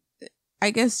mean,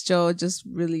 I guess Joe just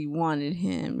really wanted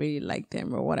him, really liked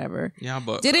him or whatever. Yeah,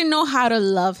 but didn't know how to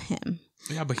love him.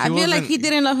 Yeah, but I feel like he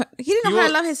didn't love. He didn't know how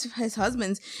to love his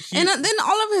husbands, and then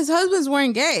all of his husbands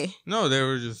weren't gay. No, they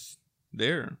were just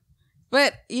there.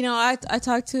 But you know, I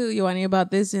talked to Yoani about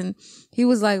this, and he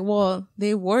was like, "Well,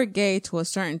 they were gay to a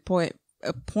certain point,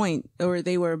 or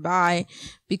they were bi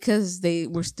because they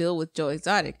were still with Joe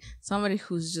Exotic. Somebody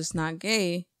who's just not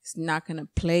gay is not gonna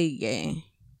play gay."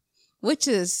 Which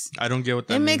is... I don't get what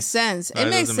that means. It makes sense. No, it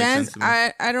makes sense.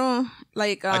 I don't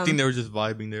like... I think they were just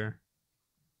vibing there.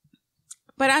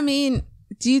 But I mean,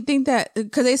 do you think that...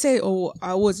 Because they say, oh,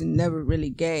 I was never really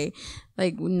gay.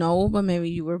 Like, no, but maybe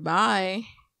you were bi.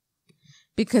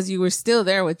 Because you were still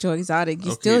there with Joe Exotic.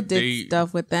 You still did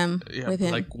stuff with them. Yeah, with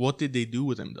him. Like, what did they do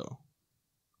with him, though?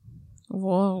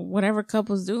 Well, whatever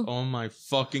couples do. Oh my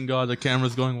fucking God, the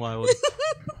camera's going wild.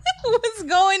 What's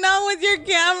going on with your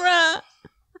camera?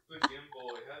 The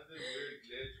gimbal, it has this weird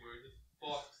glitch where it just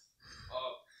fucks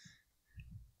up.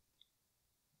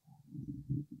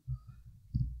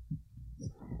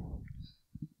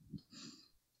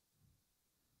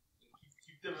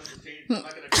 Keep them entertained. I'm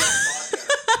not gonna cut the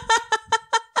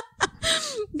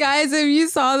podcast. Guys, if you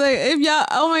saw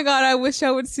oh my God, I wish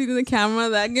I would see the camera.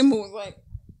 That gimbal was like,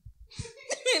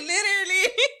 literally.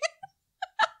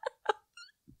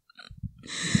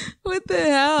 What the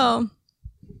hell?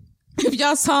 If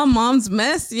y'all saw mom's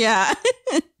mess, yeah.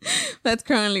 That's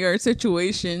currently our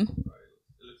situation. It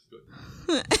looks good.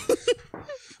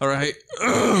 All right.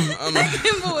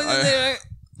 I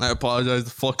apologize. The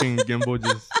fucking gimbal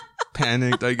just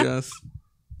panicked, I guess.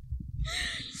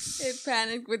 It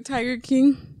panicked with Tiger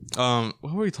King. What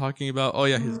were we talking about? Oh,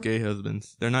 yeah, his gay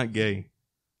husbands. They're not gay.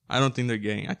 I don't think they're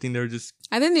gay. I think they're just...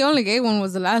 I think the only gay one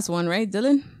was the last one, right,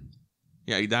 Dylan?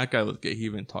 Yeah, that guy was gay. He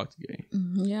even talked gay.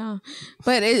 Yeah.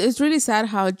 But it's really sad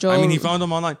how Joe... I mean, he found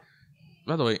him online.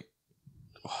 By the way,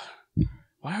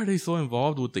 why are they so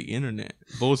involved with the internet?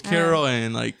 Both Carole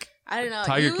and, like, I don't know.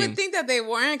 Tiger You would King. think that they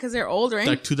weren't because they're older, right?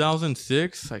 Like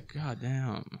 2006? Like,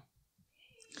 goddamn.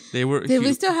 They were... Did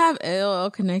we still have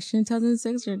AOL connection in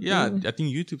 2006? Yeah, I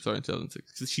think YouTube started in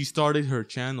 2006. She started her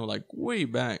channel, like, way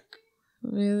back.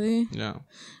 Really? Yeah.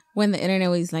 When the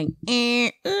internet was like...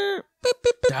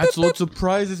 That's what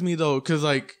surprises me, though, because,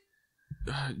 like,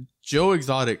 Joe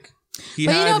Exotic...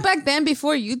 back then,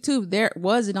 before YouTube, there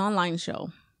was an online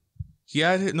show.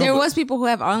 There was people who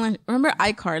have online... Remember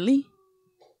iCarly?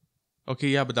 Okay,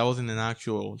 yeah, but that wasn't an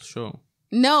actual show.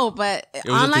 No, but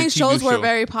online shows were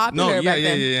very popular back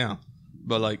then. Yeah.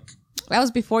 But, like... That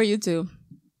was before YouTube.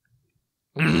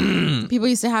 People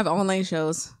used to have online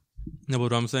shows. No, but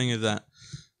what I'm saying is that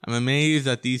I'm amazed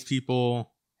that these people...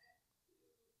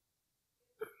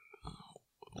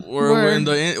 We're with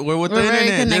the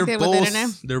internet.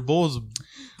 They're both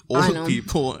old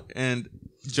people, and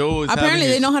Joe is apparently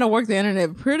they know how to work the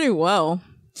internet pretty well.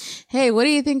 Hey, what do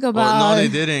you think about? Well, no, they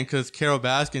didn't, because Carole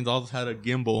Baskins also had a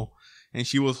gimbal, and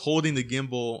she was holding the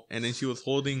gimbal, and then she was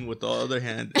holding with the other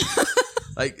hand.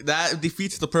 Like that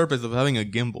defeats the purpose of having a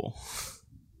gimbal.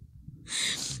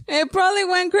 It probably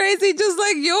went crazy, just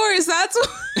like yours. That's what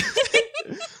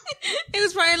it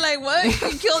was probably like, what?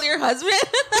 You killed your husband?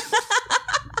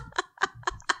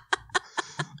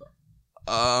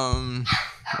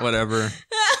 Whatever.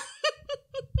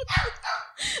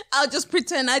 I'll just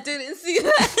pretend I didn't see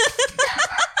that.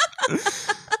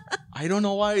 I don't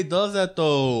know why it does that,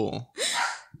 though.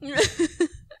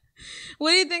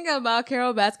 What do you think about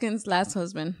Carole Baskins' last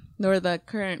husband? Or the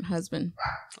current husband?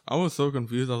 I was so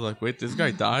confused. I was like, wait, this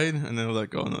guy died? And then I was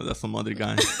like, oh no, that's some other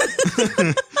guy.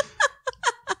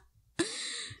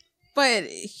 But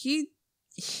he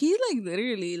like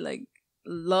literally like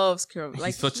loves Carole.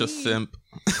 Like he's such a simp.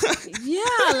 Yeah,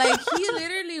 like he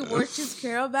literally worships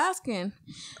Carole Baskin.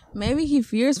 Maybe he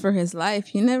fears for his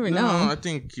life. You never know. No, I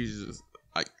think he's just...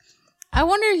 I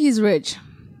wonder if he's rich.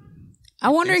 I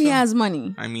wonder if he has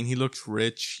money. I mean, he looks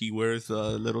rich. He wears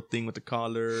a little thing with the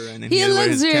collar, and then He he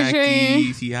wears his looks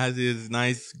khakis. He has his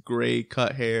nice gray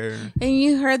cut hair. And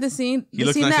you heard the scene. He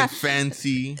looks nice and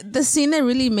fancy. The scene that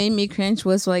really made me cringe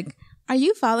was like, "Are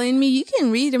you following me? You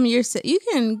can read them yourself. You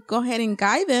can go ahead and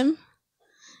guide them."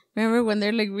 Remember when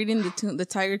they're like reading the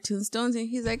tiger tombstones, and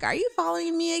he's like, "Are you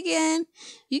following me again?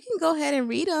 You can go ahead and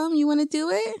read them. You want to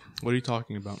do it?" What are you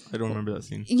talking about? I don't remember that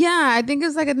scene. Yeah, I think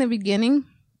it's like in the beginning.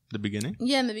 The beginning?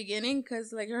 Yeah, in the beginning,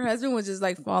 because like her husband was just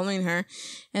like following her,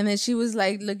 and then she was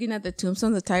like looking at the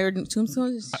tombstones, the tiger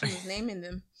tombstones. She was naming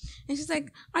them, and she's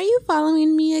like, "Are you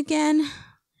following me again?"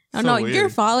 Oh no, weird. You're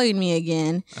following me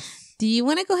again. Do you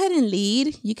want to go ahead and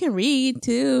lead? You can read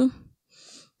too.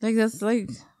 Like that's like,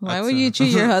 why would you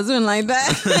treat your husband like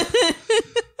that?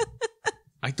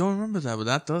 I don't remember that, but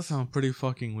that does sound pretty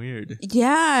fucking weird.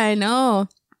 Yeah, I know.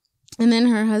 And then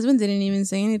her husband didn't even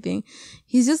say anything.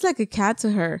 He's just like a cat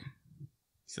to her.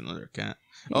 He's another cat.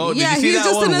 Oh, yeah, did you see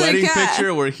that one wedding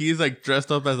picture where he's like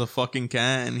dressed up as a fucking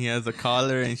cat and he has a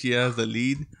collar and she has the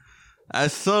lead?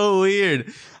 That's so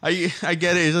weird. I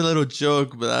get it. It's a little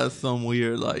joke, but that's some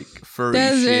weird like furry shit.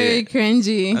 That's very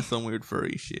cringy. That's some weird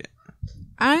furry shit.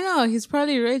 I don't know. He's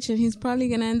probably rich and he's probably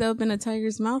going to end up in a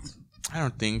tiger's mouth. I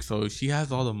don't think so. She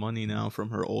has all the money now from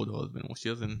her old husband. Well, she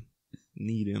doesn't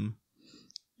need him.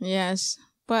 Yes,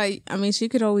 but I mean, she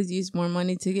could always use more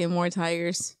money to get more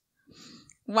tigers.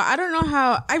 Well, I don't know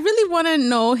how. I really want to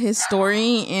know his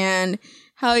story and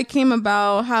how it came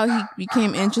about, how he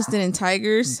became interested in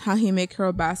tigers, how he met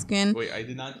Carole Baskin. Wait, I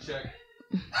did not check.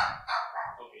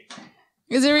 Okay.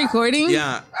 Is it recording?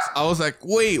 Yeah, I was like,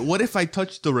 wait, what if I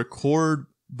touched the record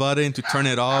button to turn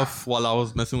it off while I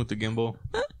was messing with the gimbal?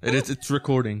 It's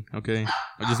recording. Okay,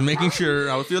 I'm just making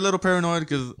sure. I would feel a little paranoid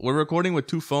because we're recording with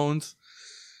two phones.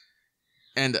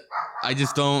 And I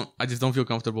just don't feel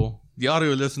comfortable. The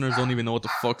audio listeners don't even know what the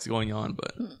fuck's going on,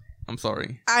 but I'm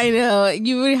sorry. I know.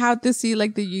 You would have to see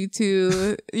like the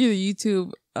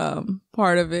YouTube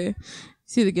part of it.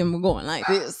 See the gimbal going like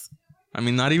this. I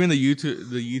mean, not even the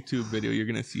YouTube video. You're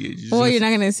gonna see it. You're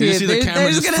not gonna see it.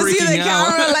 They're just gonna see the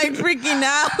camera like freaking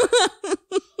out.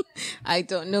 I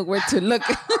don't know where to look.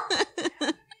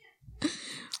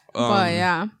 But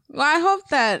yeah. Well, I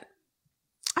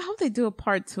hope they do a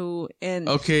part 2 and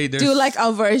do like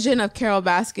a version of Carole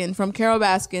Baskin from Carole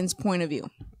Baskin's point of view.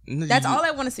 That's all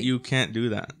I want to see. You can't do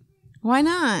that. Why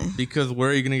not? Because where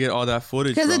are you going to get all that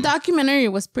footage from? Because the documentary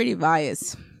was pretty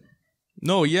biased.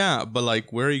 No, yeah, but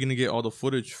like where are you going to get all the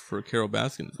footage for Carole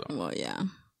Baskins though? Well, yeah.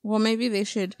 Well, maybe they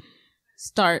should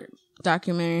start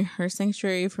documenting her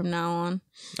sanctuary from now on.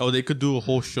 Oh, they could do a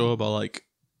whole show about like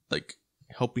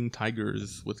helping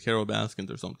tigers with Carole Baskins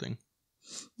or something.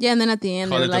 Yeah, and then at the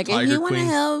end they're like, if you want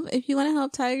to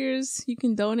help tigers, you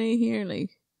can donate here.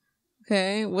 Like,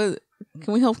 okay,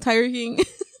 can we help Tiger King?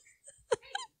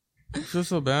 I feel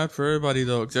so bad for everybody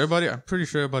though, because I'm pretty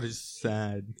sure everybody's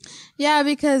sad. Yeah,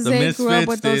 because they grew up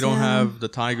with those. They don't have the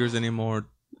tigers anymore.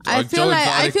 I feel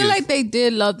like they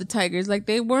did love the tigers. Like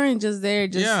they weren't just there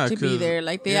to be there.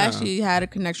 Like they actually had a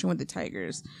connection with the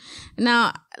tigers.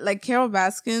 Now, like Carole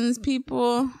Baskin's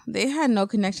people, they had no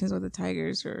connections with the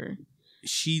tigers or.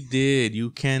 She did.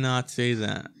 You cannot say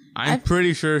that. I'm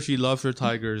pretty sure she loves her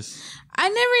tigers. I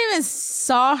never even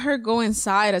saw her go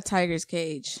inside a tiger's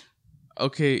cage.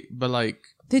 Okay, but like...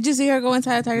 Did you see her go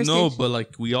inside a tiger's cage? No, but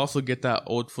like we also get that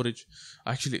old footage.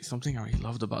 Actually, something I really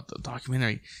loved about the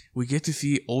documentary, we get to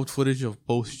see old footage of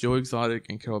both Joe Exotic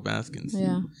and Carole Baskins.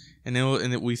 Yeah. And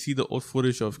then we see the old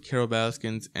footage of Carole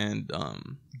Baskins and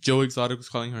Joe Exotic was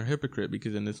calling her a hypocrite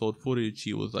because in this old footage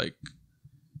she was like...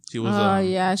 She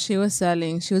was she was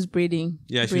selling. She was breeding.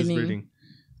 Yeah, she was breeding.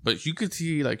 But you could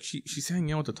see, like, she's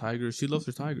hanging out with the tigers. She loves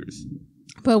her tigers.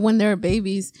 But when they were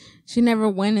babies, she never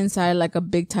went inside, like, a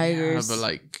big tiger's. Yeah, but,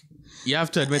 like, you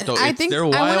have to admit, though, they're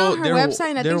wild. I went on her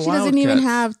website, and I think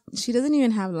she doesn't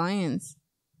even have lions.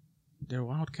 They're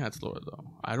wild cats, Laura, though.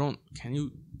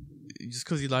 Just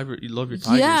because you love your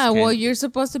tigers. Yeah, well, you're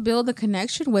supposed to build a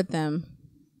connection with them.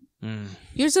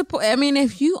 You're supposed. I mean,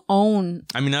 if you own.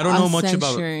 I mean, I don't know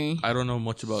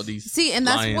much about these. See, and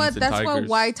that's what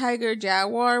white tiger,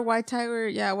 jaguar, white tiger,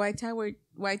 white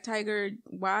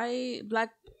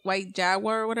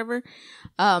jaguar or whatever.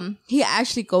 He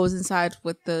actually goes inside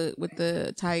with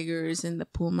the tigers and the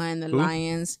puma and the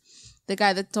lions. The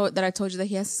guy that I told you that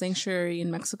he has a sanctuary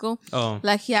in Mexico. Oh,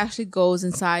 like he actually goes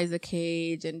inside the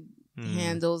cage and.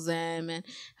 Handles them and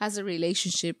has a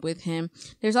relationship with him.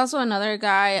 There's also another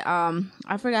guy.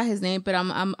 I forgot his name, but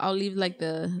I'll leave like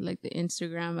the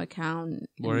Instagram account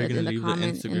in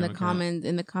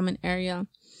the comment area.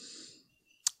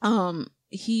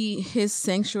 his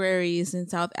sanctuary is in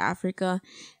South Africa,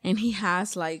 and he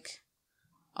has like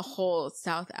a whole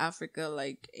South Africa,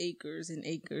 like acres and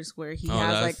acres, where he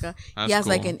has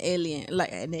like an alien,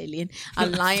 a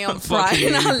lion pride,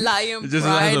 a lion it just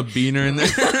pride. has a beaner in there.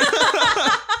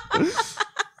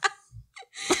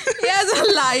 He has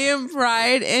a lion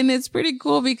pride, and it's pretty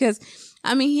cool because,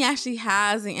 I mean, he actually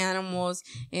has the animals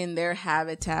in their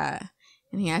habitat,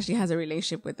 and he actually has a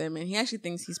relationship with them, and he actually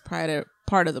thinks he's part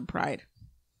of the pride,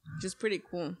 which is pretty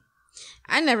cool.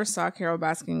 I never saw Carole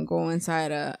Baskin go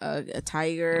inside a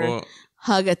tiger,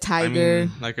 hug a tiger. I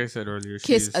mean, like I said earlier,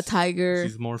 kiss a tiger.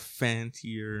 She's more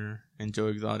fancier, and Joe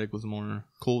Exotic was more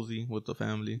cozy with the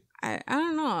family. I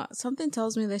don't know. Something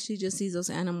tells me that she just sees those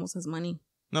animals as money.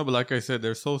 No, but like I said,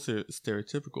 they're so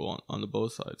stereotypical on the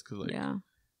both sides. Because like,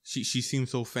 she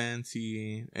seems so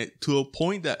fancy to a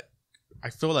point that I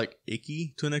feel like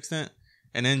icky to an extent.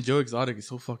 And then Joe Exotic is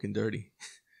so fucking dirty.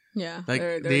 Yeah, like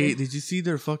did you see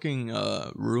their fucking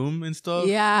room and stuff?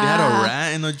 Yeah, they had a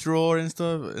rat in a drawer and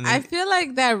stuff. And I feel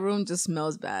like that room just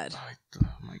smells bad. Oh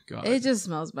my god, it just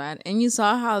smells bad. And you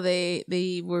saw how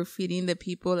they were feeding the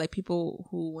people, like people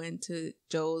who went to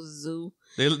Joe's zoo.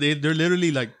 They're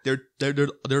literally like they're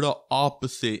the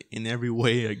opposite in every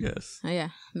way, I guess. Oh,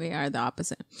 yeah, they are the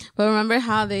opposite. But remember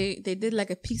how they did like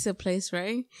a pizza place,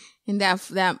 right? And that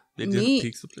they meat, did a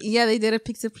pizza place. Yeah, they did a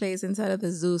pizza place inside of the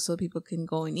zoo so people can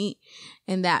go and eat.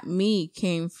 And that meat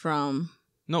came from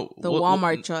the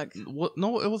Walmart truck.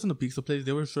 No, it wasn't a pizza place.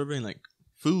 They were serving like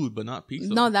food, but not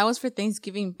pizza. No, that was for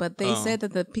Thanksgiving. But they said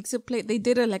that the pizza place, they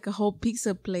did like a whole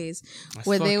pizza place. That's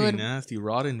where fucking they would nasty,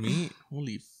 rotten meat.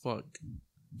 Holy fuck!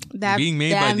 That being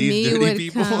made by these dirty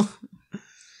people.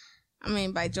 I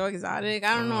mean, by Joe Exotic.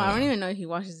 I don't know. I don't even know if he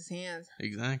washes his hands.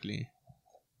 Exactly.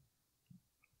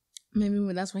 Maybe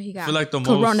that's why he got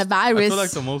coronavirus. I feel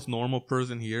like the most normal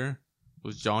person here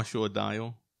was Joshua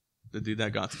Dial, the dude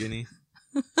that got skinny.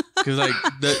 Because like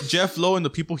the Jeff Lowe and the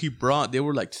people he brought, they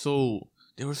were so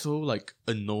like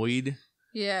annoyed.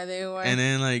 Yeah, they were. And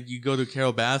then like you go to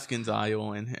Carole Baskins'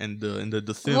 aisle and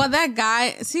the simp. Well, that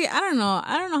guy. See, I don't know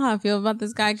how I feel about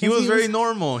this guy. He was very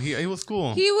normal. He was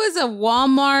cool. He was a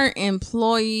Walmart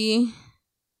employee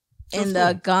in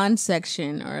the gun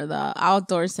section or the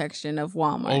outdoor section of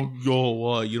Walmart. Oh, yo,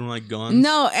 what? You don't like guns?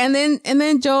 No, and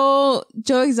then Joe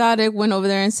Exotic went over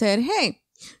there and said, "Hey,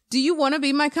 do you want to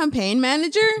be my campaign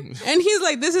manager?" And he's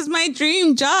like, "This is my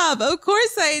dream job. Of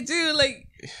course I do." Like.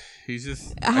 He's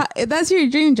just... that's your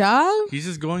dream job? He's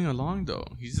just going along, though.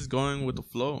 He's just going with the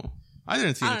flow. I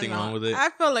didn't see anything wrong with it. I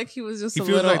felt like he was just he a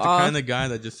little feels like off. the kind of guy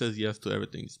that just says yes to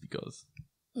everything just because.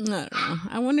 I don't know.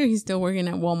 I wonder if he's still working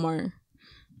at Walmart.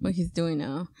 What he's doing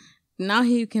now. Now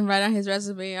he can write on his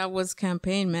resume, I was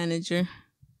campaign manager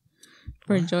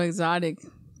for Joe Exotic.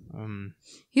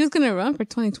 He was going to run for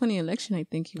 2020 election, I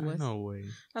think he was. No way.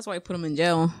 That's why I put him in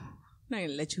jail. I'm not going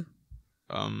to let you.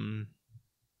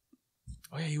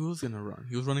 Oh, yeah, he was going to run.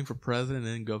 He was running for president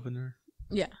and governor.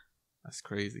 Yeah. That's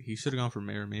crazy. He should have gone for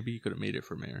mayor. Maybe he could have made it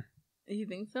for mayor. You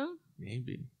think so?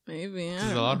 Maybe.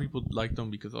 Because a lot of people liked him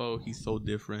because, he's so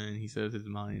different. He says his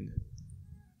mind.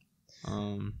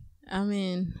 I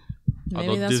mean, maybe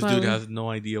although that's this dude has no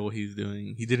idea what he's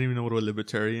doing. He didn't even know what a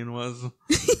libertarian was.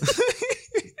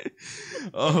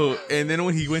 And then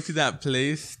when he went to that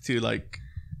place to, like,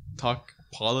 talk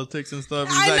politics and stuff.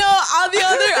 I know all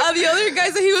the other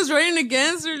guys that he was running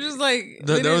against were just like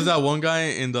there was that one guy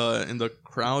in the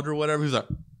crowd or whatever. He was like,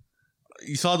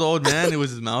 you saw the old man. It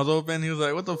was his mouth open. He was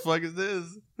like, "What the fuck is this?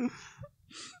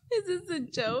 Is this a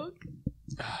joke?"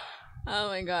 Oh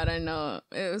my god, I know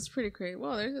it was pretty crazy.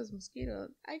 Well, there's this mosquito.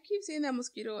 I keep seeing that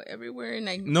mosquito everywhere, and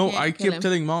I kept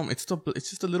telling Mom it's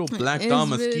just a little black dot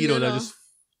mosquito that just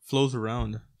flows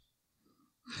around.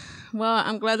 Well,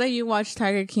 I'm glad that you watched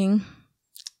Tiger King.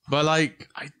 But like,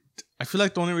 I feel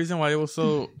like the only reason why it was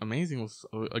so amazing was,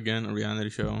 again, a reality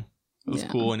show. It was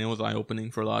cool and it was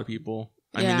eye-opening for a lot of people.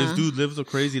 I mean, this dude lives a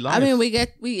crazy life. I mean, we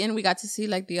got to see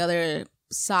like the other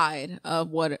side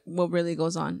of what really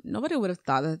goes on. Nobody would have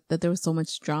thought that there was so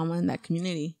much drama in that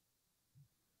community.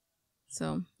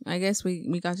 So I guess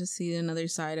we got to see another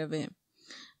side of it.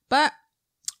 But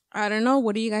I don't know.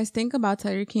 What do you guys think about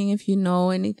Tiger King? If you know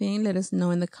anything, let us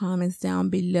know in the comments down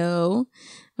below.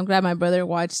 I'm glad my brother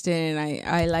watched it, and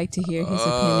I like to hear his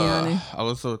opinion on it. I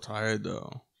was so tired,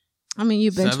 though. I mean,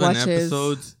 you binge watch 7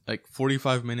 episodes, like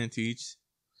 45 minutes each.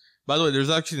 By the way, there's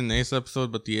actually an Ace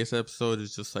episode, but the Ace episode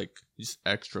is just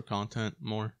extra content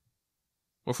more.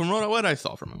 Well, from what I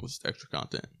saw from it, was just extra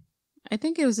content. I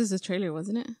think it was just a trailer,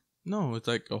 wasn't it? No, it's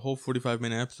like a whole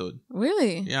 45-minute episode.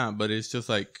 Really? Yeah, but it's just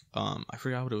like, I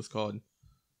forgot what it was called.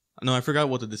 No, I forgot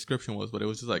what the description was, but it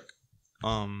was just like,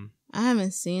 I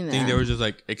haven't seen that. I think they were just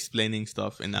like explaining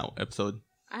stuff in that episode.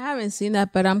 I haven't seen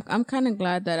that, but I'm kind of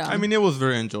glad that. I mean, it was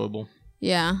very enjoyable.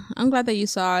 Yeah, I'm glad that you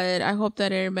saw it. I hope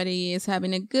that everybody is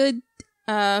having a good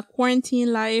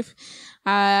quarantine life.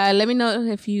 Let me know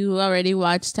if you already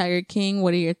watched Tiger King.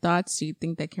 What are your thoughts? Do you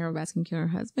think that Carole Baskins killed her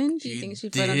husband? Do you think she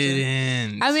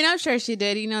didn't? I mean, I'm sure she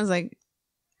did. You know, it's like,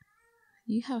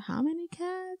 you have how many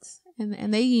cats?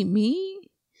 And they eat meat?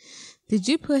 Did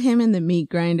you put him in the meat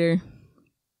grinder?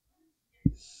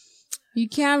 You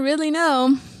can't really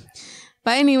know.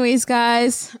 But anyways,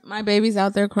 guys, my baby's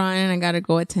out there crying and I gotta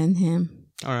go attend him.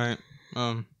 All right.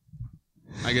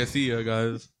 I guess see ya,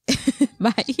 guys.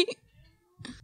 Bye.